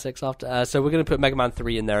 Yeah. That's 6 after. So we're going to put Mega Man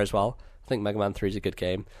 3 in there as well. I think Mega Man 3 is a good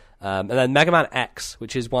game. And then Mega Man X,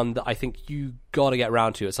 which is one that I think you got to get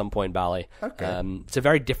around to at some point, Bally. Okay. It's a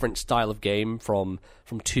very different style of game from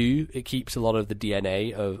 2. It keeps a lot of the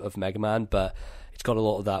DNA of Mega Man, but it's got a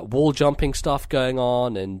lot of that wall jumping stuff going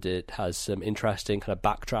on, and it has some interesting kind of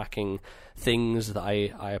backtracking things that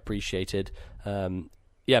I appreciated.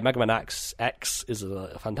 Mega Man X is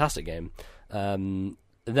a fantastic game.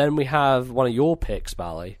 Then we have one of your picks,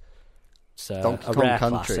 Bally. So Donkey a Kong rare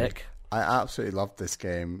Country. classic. I absolutely loved this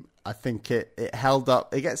game. I think it held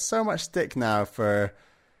up. It gets so much stick now for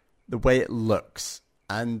the way it looks,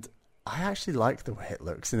 and I actually like the way it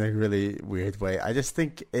looks in a really weird way. I just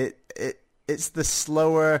think it's the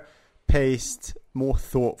slower paced, more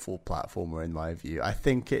thoughtful platformer in my view. I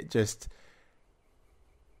think the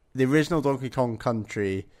original Donkey Kong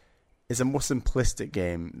Country is a more simplistic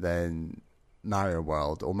game than Mario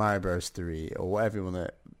World or Mario Bros. 3 or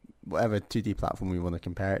whatever 2D platform we want to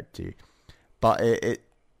compare it to. But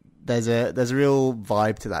there's a real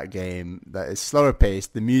vibe to that game that is slower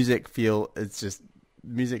paced. The music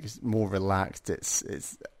is more relaxed.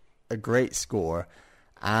 It's a great score,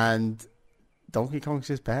 and Donkey Kong's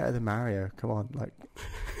just better than Mario. Come on, like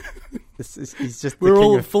he's just. We're the king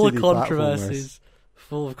all of full of 2D controversies.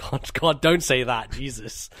 God, don't say that,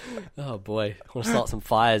 Jesus. Oh boy, I want to start some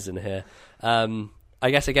fires in here. I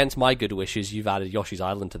guess against my good wishes, you've added Yoshi's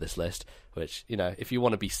Island to this list, which, if you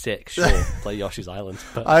want to be sick, sure, play Yoshi's Island.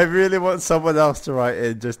 But I really want someone else to write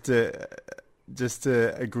in just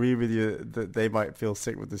to agree with you that they might feel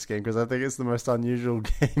sick with this game, because I think it's the most unusual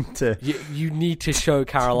game to... You need to show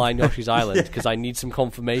Caroline Yoshi's Island, because I need some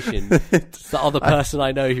confirmation. It's the other person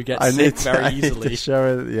I know who gets sick very easily. I need to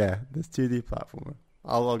show her, this 2D platformer.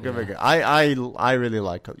 I'll give it a go. I really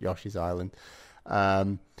like Yoshi's Island.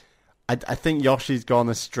 I think Yoshi's gone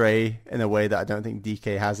astray in a way that I don't think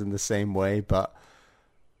DK has in the same way, but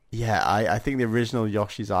yeah, I think the original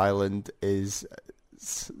Yoshi's Island is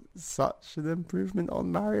such an improvement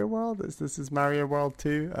on Mario World. This is Mario World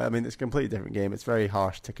 2. I mean, it's a completely different game. It's very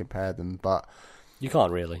harsh to compare them, but you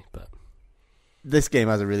can't really. But this game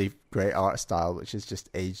has a really great art style, which is just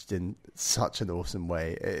aged in such an awesome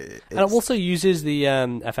way. And it also uses the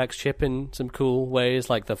FX chip in some cool ways,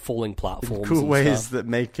 like the falling platforms. Cool ways stuff that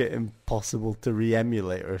make it impossible to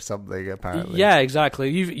re-emulate or something, apparently. Yeah,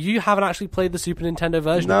 exactly. You haven't actually played the Super Nintendo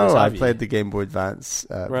version no, of this, I have you? pwhich the Game Boy Advance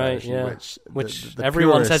version, yeah. which the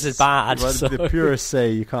everyone purists, says is bad. Well, so. The purists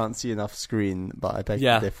say you can't see enough screen, but I beg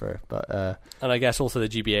to differ. But and I guess also the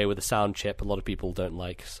GBA with the sound chip, a lot of people don't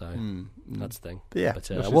like, so that's the thing. But yeah, but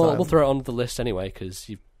we'll throw it onto the list anyway, because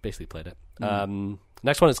you've basically played it.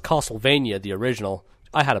 Next one is Castlevania, the original.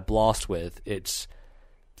 I had a blast with. It's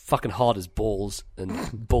fucking hard as balls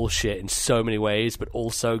and bullshit in so many ways, but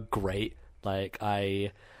also great. Like,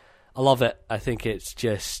 I love it. I think it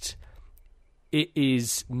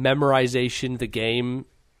is memorization, the game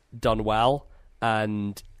done well,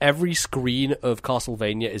 and every screen of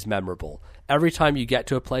Castlevania is memorable. Every time you get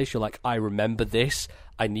to a place, you're like, I remember this.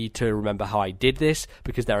 I need to remember how I did this,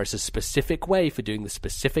 because there is a specific way for doing the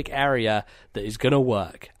specific area that is going to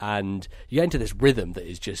work. And you get into this rhythm that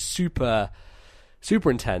is just super,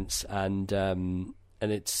 super intense. And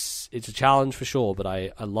it's a challenge for sure, but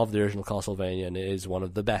I love the original Castlevania, and it is one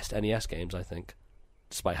of the best NES games, I think,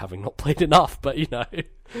 despite having not played enough. But,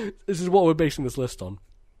 this is what we're basing this list on.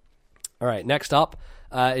 All right, next up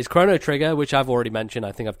is Chrono Trigger, which I've already mentioned.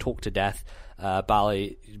 I think I've talked to death.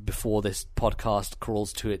 Bally, before this podcast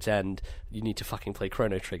crawls to its end, you need to fucking play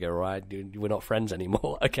Chrono Trigger, right? We're not friends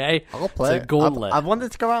anymore, okay? I'll play it. Gauntlet. I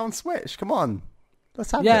wanted to go out on Switch. Come on.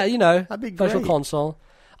 Let's have it. Yeah, that'd be great. Virtual Console.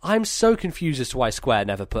 I'm so confused as to why Square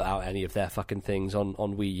never put out any of their fucking things on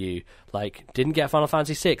Wii U. Like, didn't get Final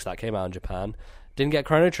Fantasy VI, that came out in Japan. Didn't get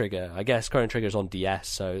Chrono Trigger. I guess Chrono Trigger's on DS,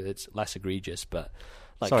 so it's less egregious, but...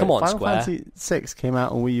 Sorry, come on, Final Square. Fantasy VI came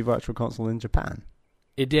out on Wii U Virtual Console in Japan.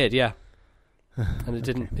 It did, yeah. And it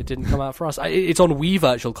didn't come out for us. It's on Wii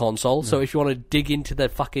Virtual Console, so if you want to dig into the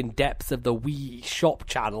fucking depths of the Wii Shop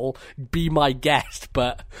channel, be my guest.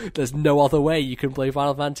 But there's no other way you can play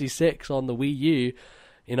Final Fantasy VI on the Wii U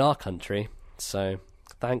in our country. So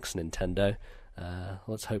thanks, Nintendo.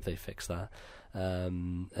 Let's hope they fix that.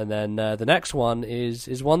 And then the next one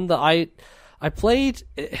is one that I played,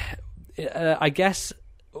 I guess,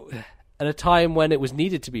 at a time when it was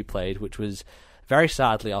needed to be played, which was very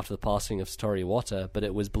sadly after the passing of Satoru Iwata, but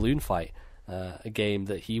it was Balloon Fight, a game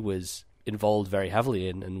that he was involved very heavily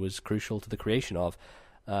in and was crucial to the creation of,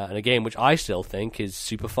 and a game which I still think is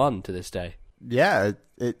super fun to this day. Yeah,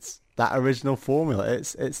 it's that original formula.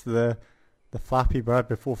 It's the Flappy Bird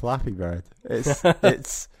before Flappy Bird.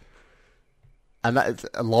 It's and that's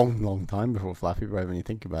a long time before Flappy Bird when you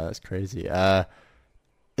think about it. It's crazy.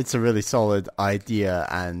 It's a really solid idea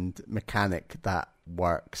and mechanic that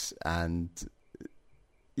works, and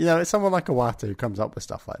it's someone like Iwata who comes up with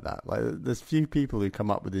stuff like that. Like, there's few people who come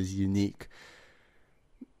up with these unique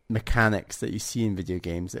mechanics that you see in video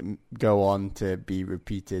games that go on to be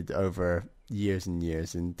repeated over years and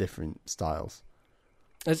years in different styles.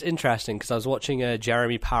 It's interesting because I was watching a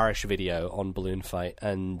Jeremy Parish video on Balloon Fight,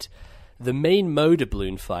 and the main mode of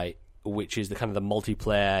Balloon Fight which is the kind of the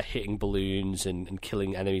multiplayer hitting balloons and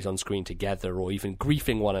killing enemies on screen together, or even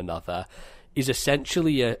griefing one another, is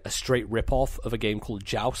essentially a straight rip-off of a game called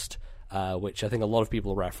Joust, which I think a lot of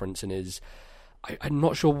people reference, and is... I'm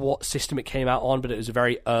not sure what system it came out on, but it was a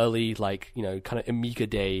very early, like, you know, kind of Amiga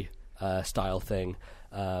Day style thing,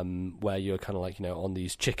 where you're kind of like, you know, on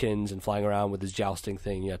these chickens and flying around with this jousting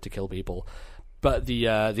thing. You had to kill people. But the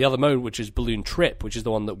other mode, which is Balloon Trip, which is the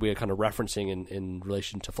one that we're kind of referencing in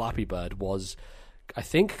relation to Flappy Bird, was, I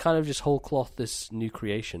think, kind of just whole cloth this new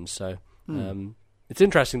creation. So it's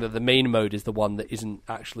interesting that the main mode is the one that isn't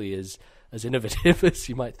actually as innovative as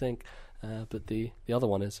you might think, but the other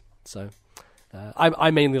one is. So I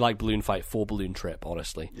mainly like Balloon Fight for Balloon Trip,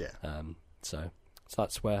 honestly. Yeah. So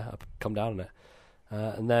that's where I've come down on it.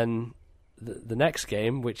 And then the next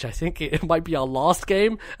game, which I think it might be our last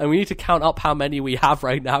game, and we need to count up how many we have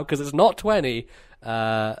right now, because it's not 20.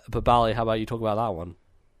 But Bally, how about you talk about that one?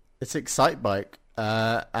 It's Excitebike,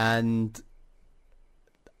 and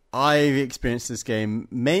I've experienced this game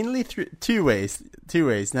mainly through two ways.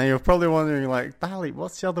 Now you're probably wondering, like, Bally,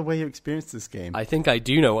 what's the other way you experienced this game? I think I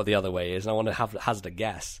do know what the other way is, and I want to hazard a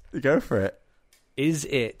guess. Go for it. Is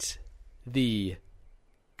it the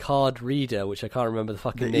card reader, which I can't remember the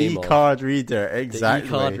fucking name of? The e-card reader, exactly.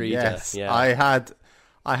 The e-card reader, yes. yeah.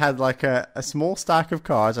 I had like a small stack of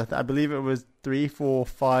cards. I believe it was 3, 4,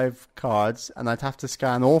 5 cards, and I'd have to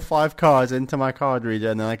scan all 5 cards into my card reader,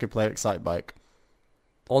 and then I could play Excitebike.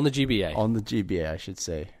 On the GBA? On the GBA, I should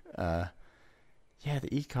say. Yeah, the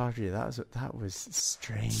e-card reader, that was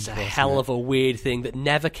strange. It's a hell of a weird thing that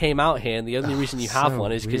never came out here, and the only reason you have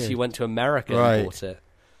one is because you went to America and bought it.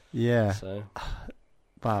 Yeah. So.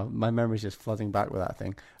 Wow, my memory's just flooding back with that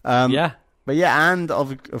thing. Yeah. But yeah, and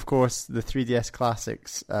of course, the 3DS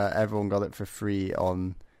Classics, everyone got it for free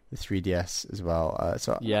on the 3DS as well.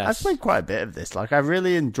 So yes. I've played quite a bit of this. Like, I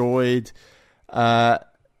really enjoyed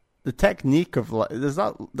the technique of, like, there's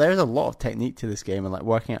a lot of technique to this game, and like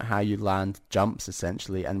working out how you land jumps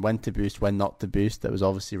essentially, and when to boost, when not to boost. That was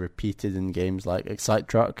obviously repeated in games like Excite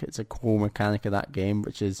Truck. It's a core mechanic of that game,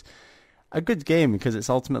 which is a good game because it's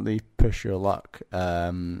ultimately push your luck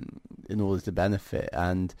in order to benefit.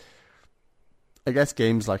 And I guess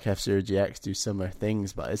games like F-Zero GX do similar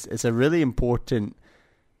things, but it's a really important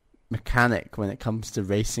mechanic when it comes to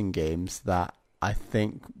racing games that I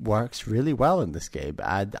think works really well in this game.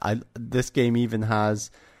 And this game even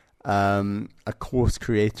has a course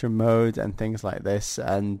creator mode and things like this,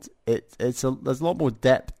 and there's a lot more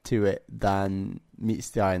depth to it than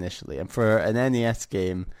meets the eye initially. And for an NES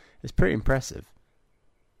game, it's pretty impressive.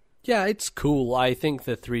 Yeah, it's cool. I think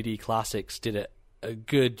the 3D Classics did a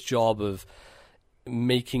good job of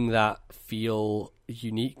making that feel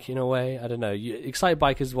unique in a way. I don't know.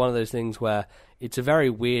 Excitebike is one of those things where it's a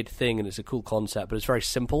very weird thing and it's a cool concept, but it's very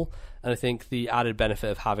simple. And I think the added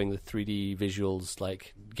benefit of having the 3D visuals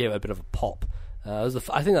like gave it a bit of a pop. I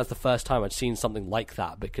think that's the first time I'd seen something like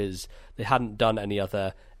that, because they hadn't done any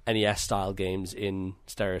other NES-style games in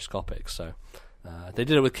stereoscopic. So they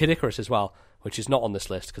did it with Kid Icarus as well, which is not on this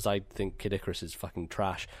list because I think Kid Icarus is fucking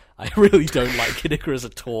trash. I really don't like Kid Icarus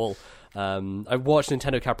at all. I watched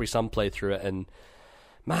Nintendo Capri Sun play through it, and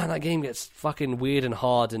man, that game gets fucking weird and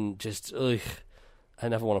hard and just, ugh. I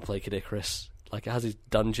never want to play Kid Icarus. Like, it has these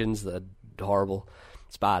dungeons that are horrible.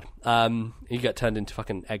 It's bad. You get turned into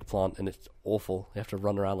fucking eggplant, and it's awful. You have to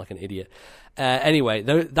run around like an idiot. Anyway,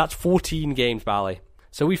 that's 14 games, Bally.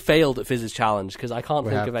 So we failed at Fizz's challenge, because I can't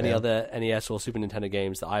think of any other NES or Super Nintendo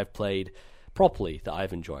games that I've played properly that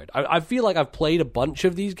I've enjoyed. I feel like I've played a bunch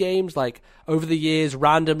of these games, like, over the years,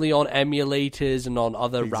 randomly on emulators and on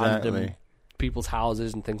other random people's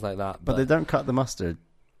houses and things like that. But they don't cut the mustard.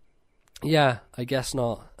 Yeah, I guess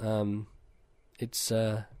not. It's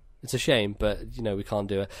a shame, but, you know, we can't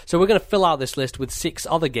do it. So we're going to fill out this list with 6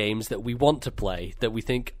 other games that we want to play, that we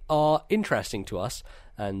think are interesting to us,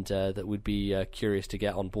 and that we'd be curious to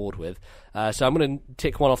get on board with. So I'm going to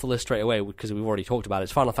tick one off the list straight away, because we've already talked about it.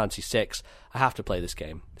 It's Final Fantasy VI. I have to play this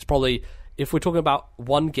game. It's probably, if we're talking about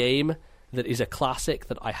one game that is a classic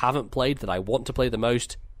that I haven't played, that I want to play the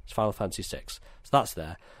most, it's Final Fantasy VI. So that's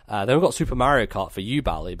there. Then we've got Super Mario Kart for you,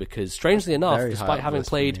 Bally, because strangely enough, despite having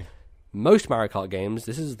played most Mario Kart games,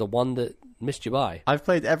 this is the one that missed you by. I've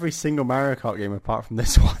played every single Mario Kart game apart from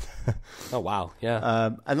this one. Oh wow, yeah.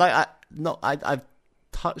 And like, I've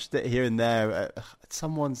touched it here and there.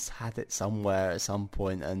 Someone's had it somewhere at some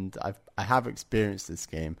point, and I have experienced this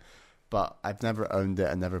game, but I've never owned it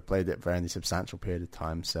and never played it for any substantial period of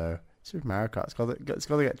time. So Super Mario Kart, it's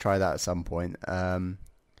got to get tried out at some point.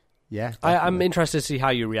 Yeah, I'm interested to see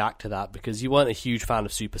how you react to that, because you weren't a huge fan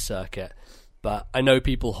of Super Circuit. but I know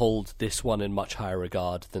people hold this one in much higher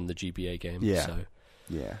regard than the GBA game. Yeah. So.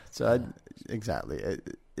 Yeah. So exactly.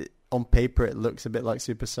 On paper, it looks a bit like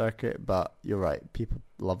Super Circuit, but you're right. People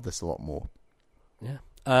love this a lot more.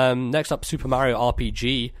 Yeah. Next up, Super Mario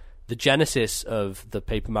RPG, the genesis of the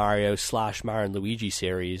Paper Mario / Mario and Luigi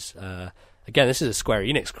series. Again, this is a Square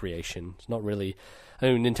Enix creation. It's not really...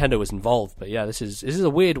 I mean, Nintendo was involved, but yeah, this is a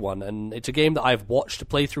weird one, and it's a game that I've watched a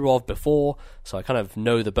playthrough of before, so I kind of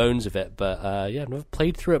know the bones of it, but yeah, I've never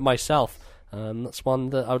played through it myself. That's one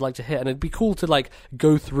that I would like to hit, and it'd be cool to like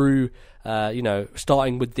go through,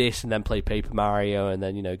 starting with this and then play Paper Mario, and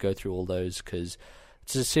then go through all those, because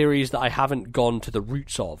it's a series that I haven't gone to the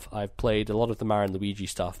roots of. I've played a lot of the Mario and Luigi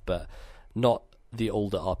stuff, but not the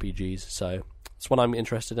older RPGs, so it's one I'm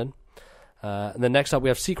interested in. And then next up we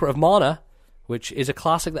have Secret of Mana, which is a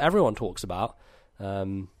classic that everyone talks about,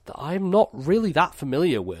 that I'm not really that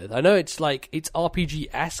familiar with. I know it's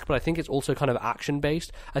RPG-esque, but I think it's also kind of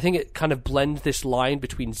action-based. I think it kind of blends this line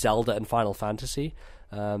between Zelda and Final Fantasy.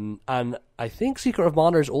 And I think Secret of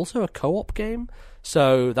Mana is also a co-op game,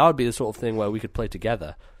 so that would be the sort of thing where we could play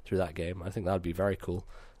together through that game. I think that would be very cool.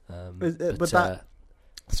 But that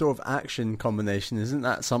sort of action combination, isn't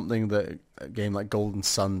that something that a game like Golden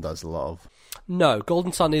Sun does a lot of? No,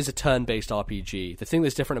 Golden Sun is a turn-based RPG. The thing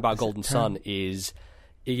that's different about Golden Sun is...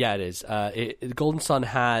 Yeah, it is. Golden Sun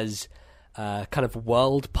has kind of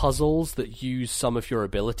world puzzles that use some of your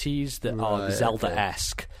abilities that are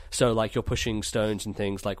Zelda-esque. Okay. So, like, you're pushing stones and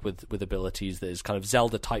things, like, with abilities that is kind of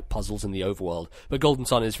Zelda-type puzzles in the overworld. But Golden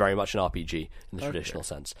Sun is very much an RPG in the traditional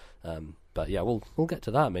sense. But, yeah, we'll get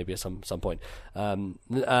to that maybe at some point. Then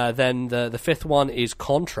the fifth one is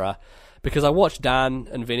Contra, because I watched Dan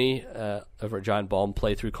and Vinny over at Giant Bomb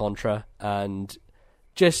play through Contra, and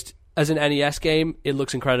just... as an NES game, it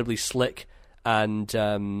looks incredibly slick and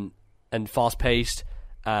fast-paced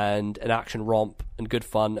and an action romp and good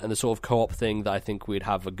fun and the sort of co-op thing that I think we'd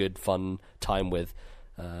have a good fun time with.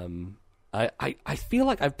 I feel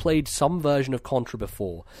like I've played some version of Contra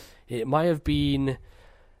before. It might have been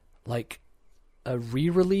like a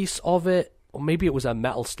re-release of it, or maybe it was a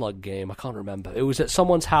Metal Slug game. I can't remember. It was at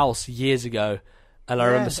someone's house years ago, and I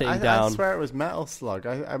remember sitting down. I swear it was Metal Slug.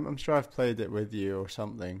 I'm sure I've played it with you or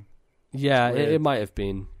something. Yeah, it might have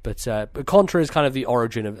been, but Contra is kind of the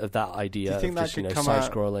origin of that idea. Do you think of that just, could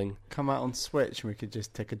side-scrolling? Come out on Switch, and we could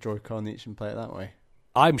just take a Joy-Con each and play it that way?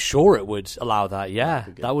 I'm sure it would allow that. Yeah,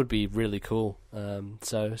 that would be really cool.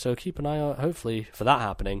 So keep an eye out, hopefully, for that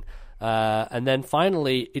happening. And then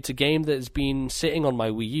finally, it's a game that has been sitting on my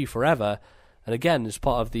Wii U forever, and again, it's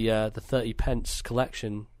part of the 30 pence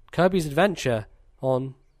collection, Kirby's Adventure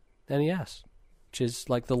on NES. Which is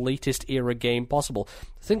like the latest era game possible.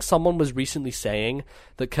 I think someone was recently saying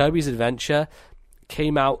that Kirby's Adventure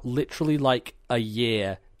came out literally like a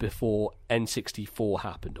year before N64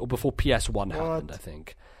 happened, or before PS1 happened, I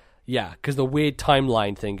think. Yeah, because the weird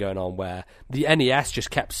timeline thing going on where the NES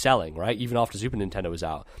just kept selling, right, even after Super Nintendo was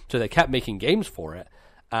out. So they kept making games for it,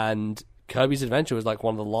 and Kirby's Adventure was like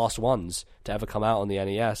one of the last ones to ever come out on the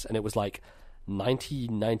NES, and it was like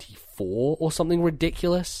 1994 or something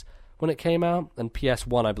ridiculous when it came out, and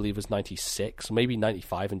PS1 I believe was 96, maybe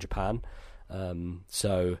 95 in Japan.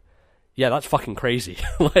 So yeah, that's fucking crazy.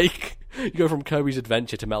 Like, you go from Kirby's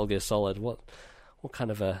Adventure to Metal Gear Solid. What kind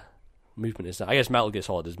of a movement is that? I guess Metal Gear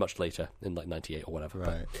Solid is much later, in like 98 or whatever.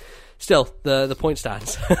 Right. But still, the point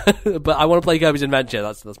stands. But I want to play Kirby's Adventure.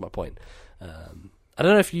 That's my point. I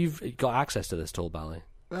don't know if you've got access to this at all, Bally.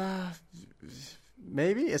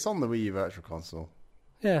 Maybe it's on the Wii U Virtual Console.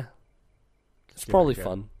 Yeah, it's probably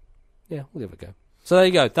fun. Yeah, we'll give it a go. So there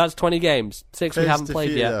you go. That's 20 games. 6 we haven't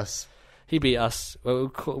played yet. Us. He beat us.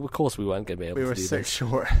 Well, of course we weren't going to be able to do this. We were 6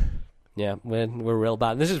 short. Yeah, we're real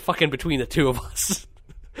bad. And this is fucking between the two of us.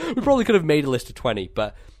 We probably could have made a list of 20,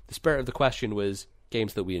 but the spirit of the question was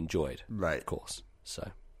games that we enjoyed. Right. Of course.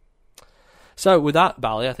 So with that,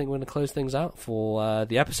 Bally, I think we're going to close things out for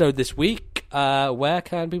the episode this week. Where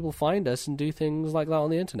can people find us and do things like that on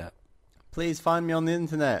the internet? Please find me on the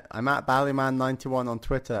internet. I'm at Ballyman91 on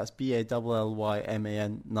Twitter. That's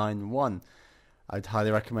BALLYMAN 91. I'd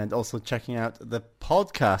highly recommend also checking out the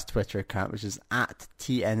podcast Twitter account, which is at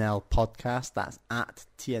TNL Podcast. That's at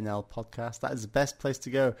TNL Podcast. That is the best place to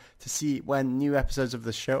go to see when new episodes of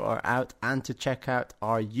the show are out, and to check out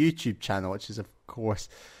our YouTube channel, which is, of course,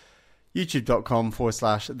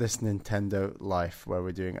 youtube.com/This Nintendo Life, where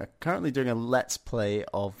we're currently doing a Let's Play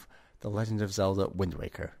of The Legend of Zelda Wind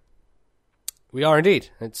Waker. We are indeed.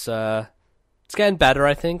 It's getting better,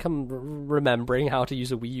 I think. I'm remembering how to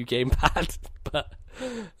use a Wii U gamepad, but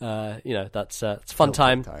that's it's fun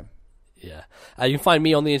time. Yeah. You can find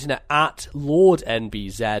me on the internet at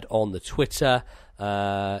LordNBZ on the Twitter.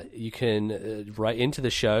 You can write into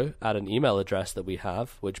the show at an email address that we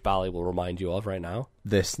have, which Bally will remind you of right now.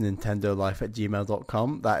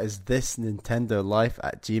 thisnintendolife@gmail.com. That is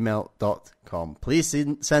thisnintendolife@gmail.com. Please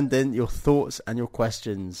send in your thoughts and your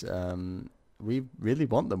questions. We really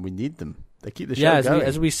want them. We need them. They keep the show going.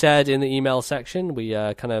 As we said in the email section, we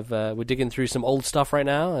we're digging through some old stuff right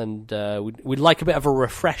now, and we'd like a bit of a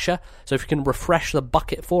refresher. So if you can refresh the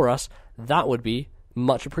bucket for us, that would be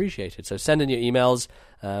much appreciated. So send in your emails.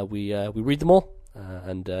 We read them all,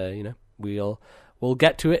 and we'll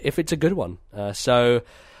get to it if it's a good one. So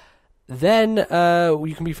then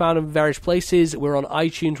you can be found in various places. We're on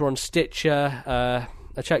iTunes. We're on Stitcher.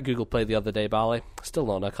 I checked Google Play the other day, Bally. Still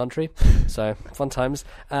not in our country, so fun times.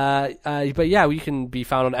 But yeah, you can be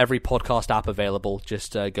found on every podcast app available.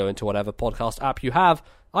 Just go into whatever podcast app you have.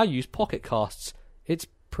 I use Pocket Casts. It's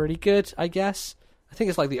pretty good, I guess. I think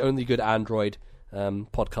it's like the only good Android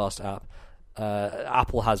podcast app.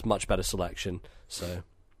 Apple has much better selection, so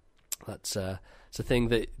that's it's a thing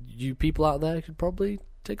that you people out there could probably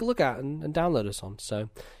take a look at and download us on. So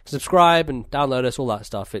subscribe and download us, all that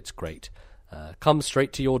stuff. It's great. Come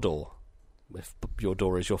straight to your door, if your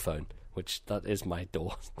door is your phone, which that is my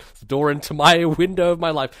door. The door into my window of my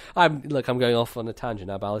life. I'm going off on a tangent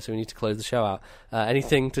now, Bally, so we need to close the show out.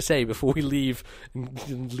 Anything to say before we leave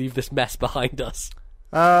this mess behind us?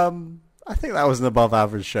 I think that was an above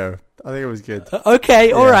average show. I think it was good.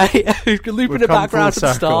 Okay, all right. Looping it back around to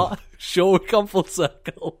the start. Sure, we've come full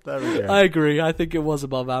circle. There we go. I agree. I think it was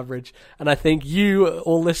above average. And I think you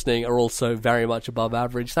all listening are also very much above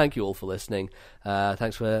average. Thank you all for listening.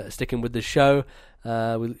 Thanks for sticking with the show.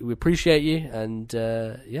 We appreciate you. And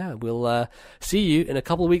we'll see you in a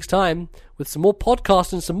couple of weeks' time with some more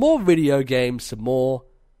podcasts and some more video games, some more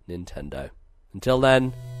Nintendo. Until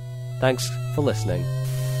then, thanks for listening.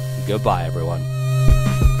 Goodbye, everyone.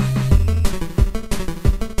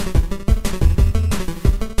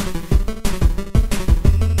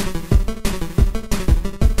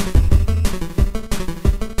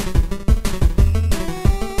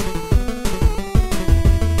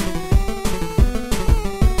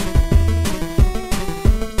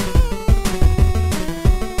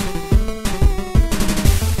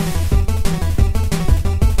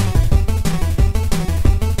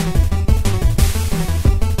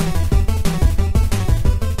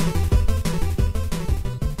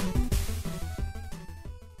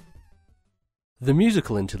 The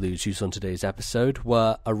musical interludes used on today's episode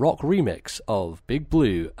were a rock remix of Big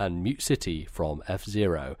Blue and Mute City from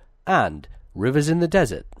F-Zero and Rivers in the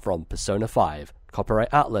Desert from Persona 5, copyright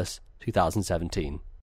Atlas 2017.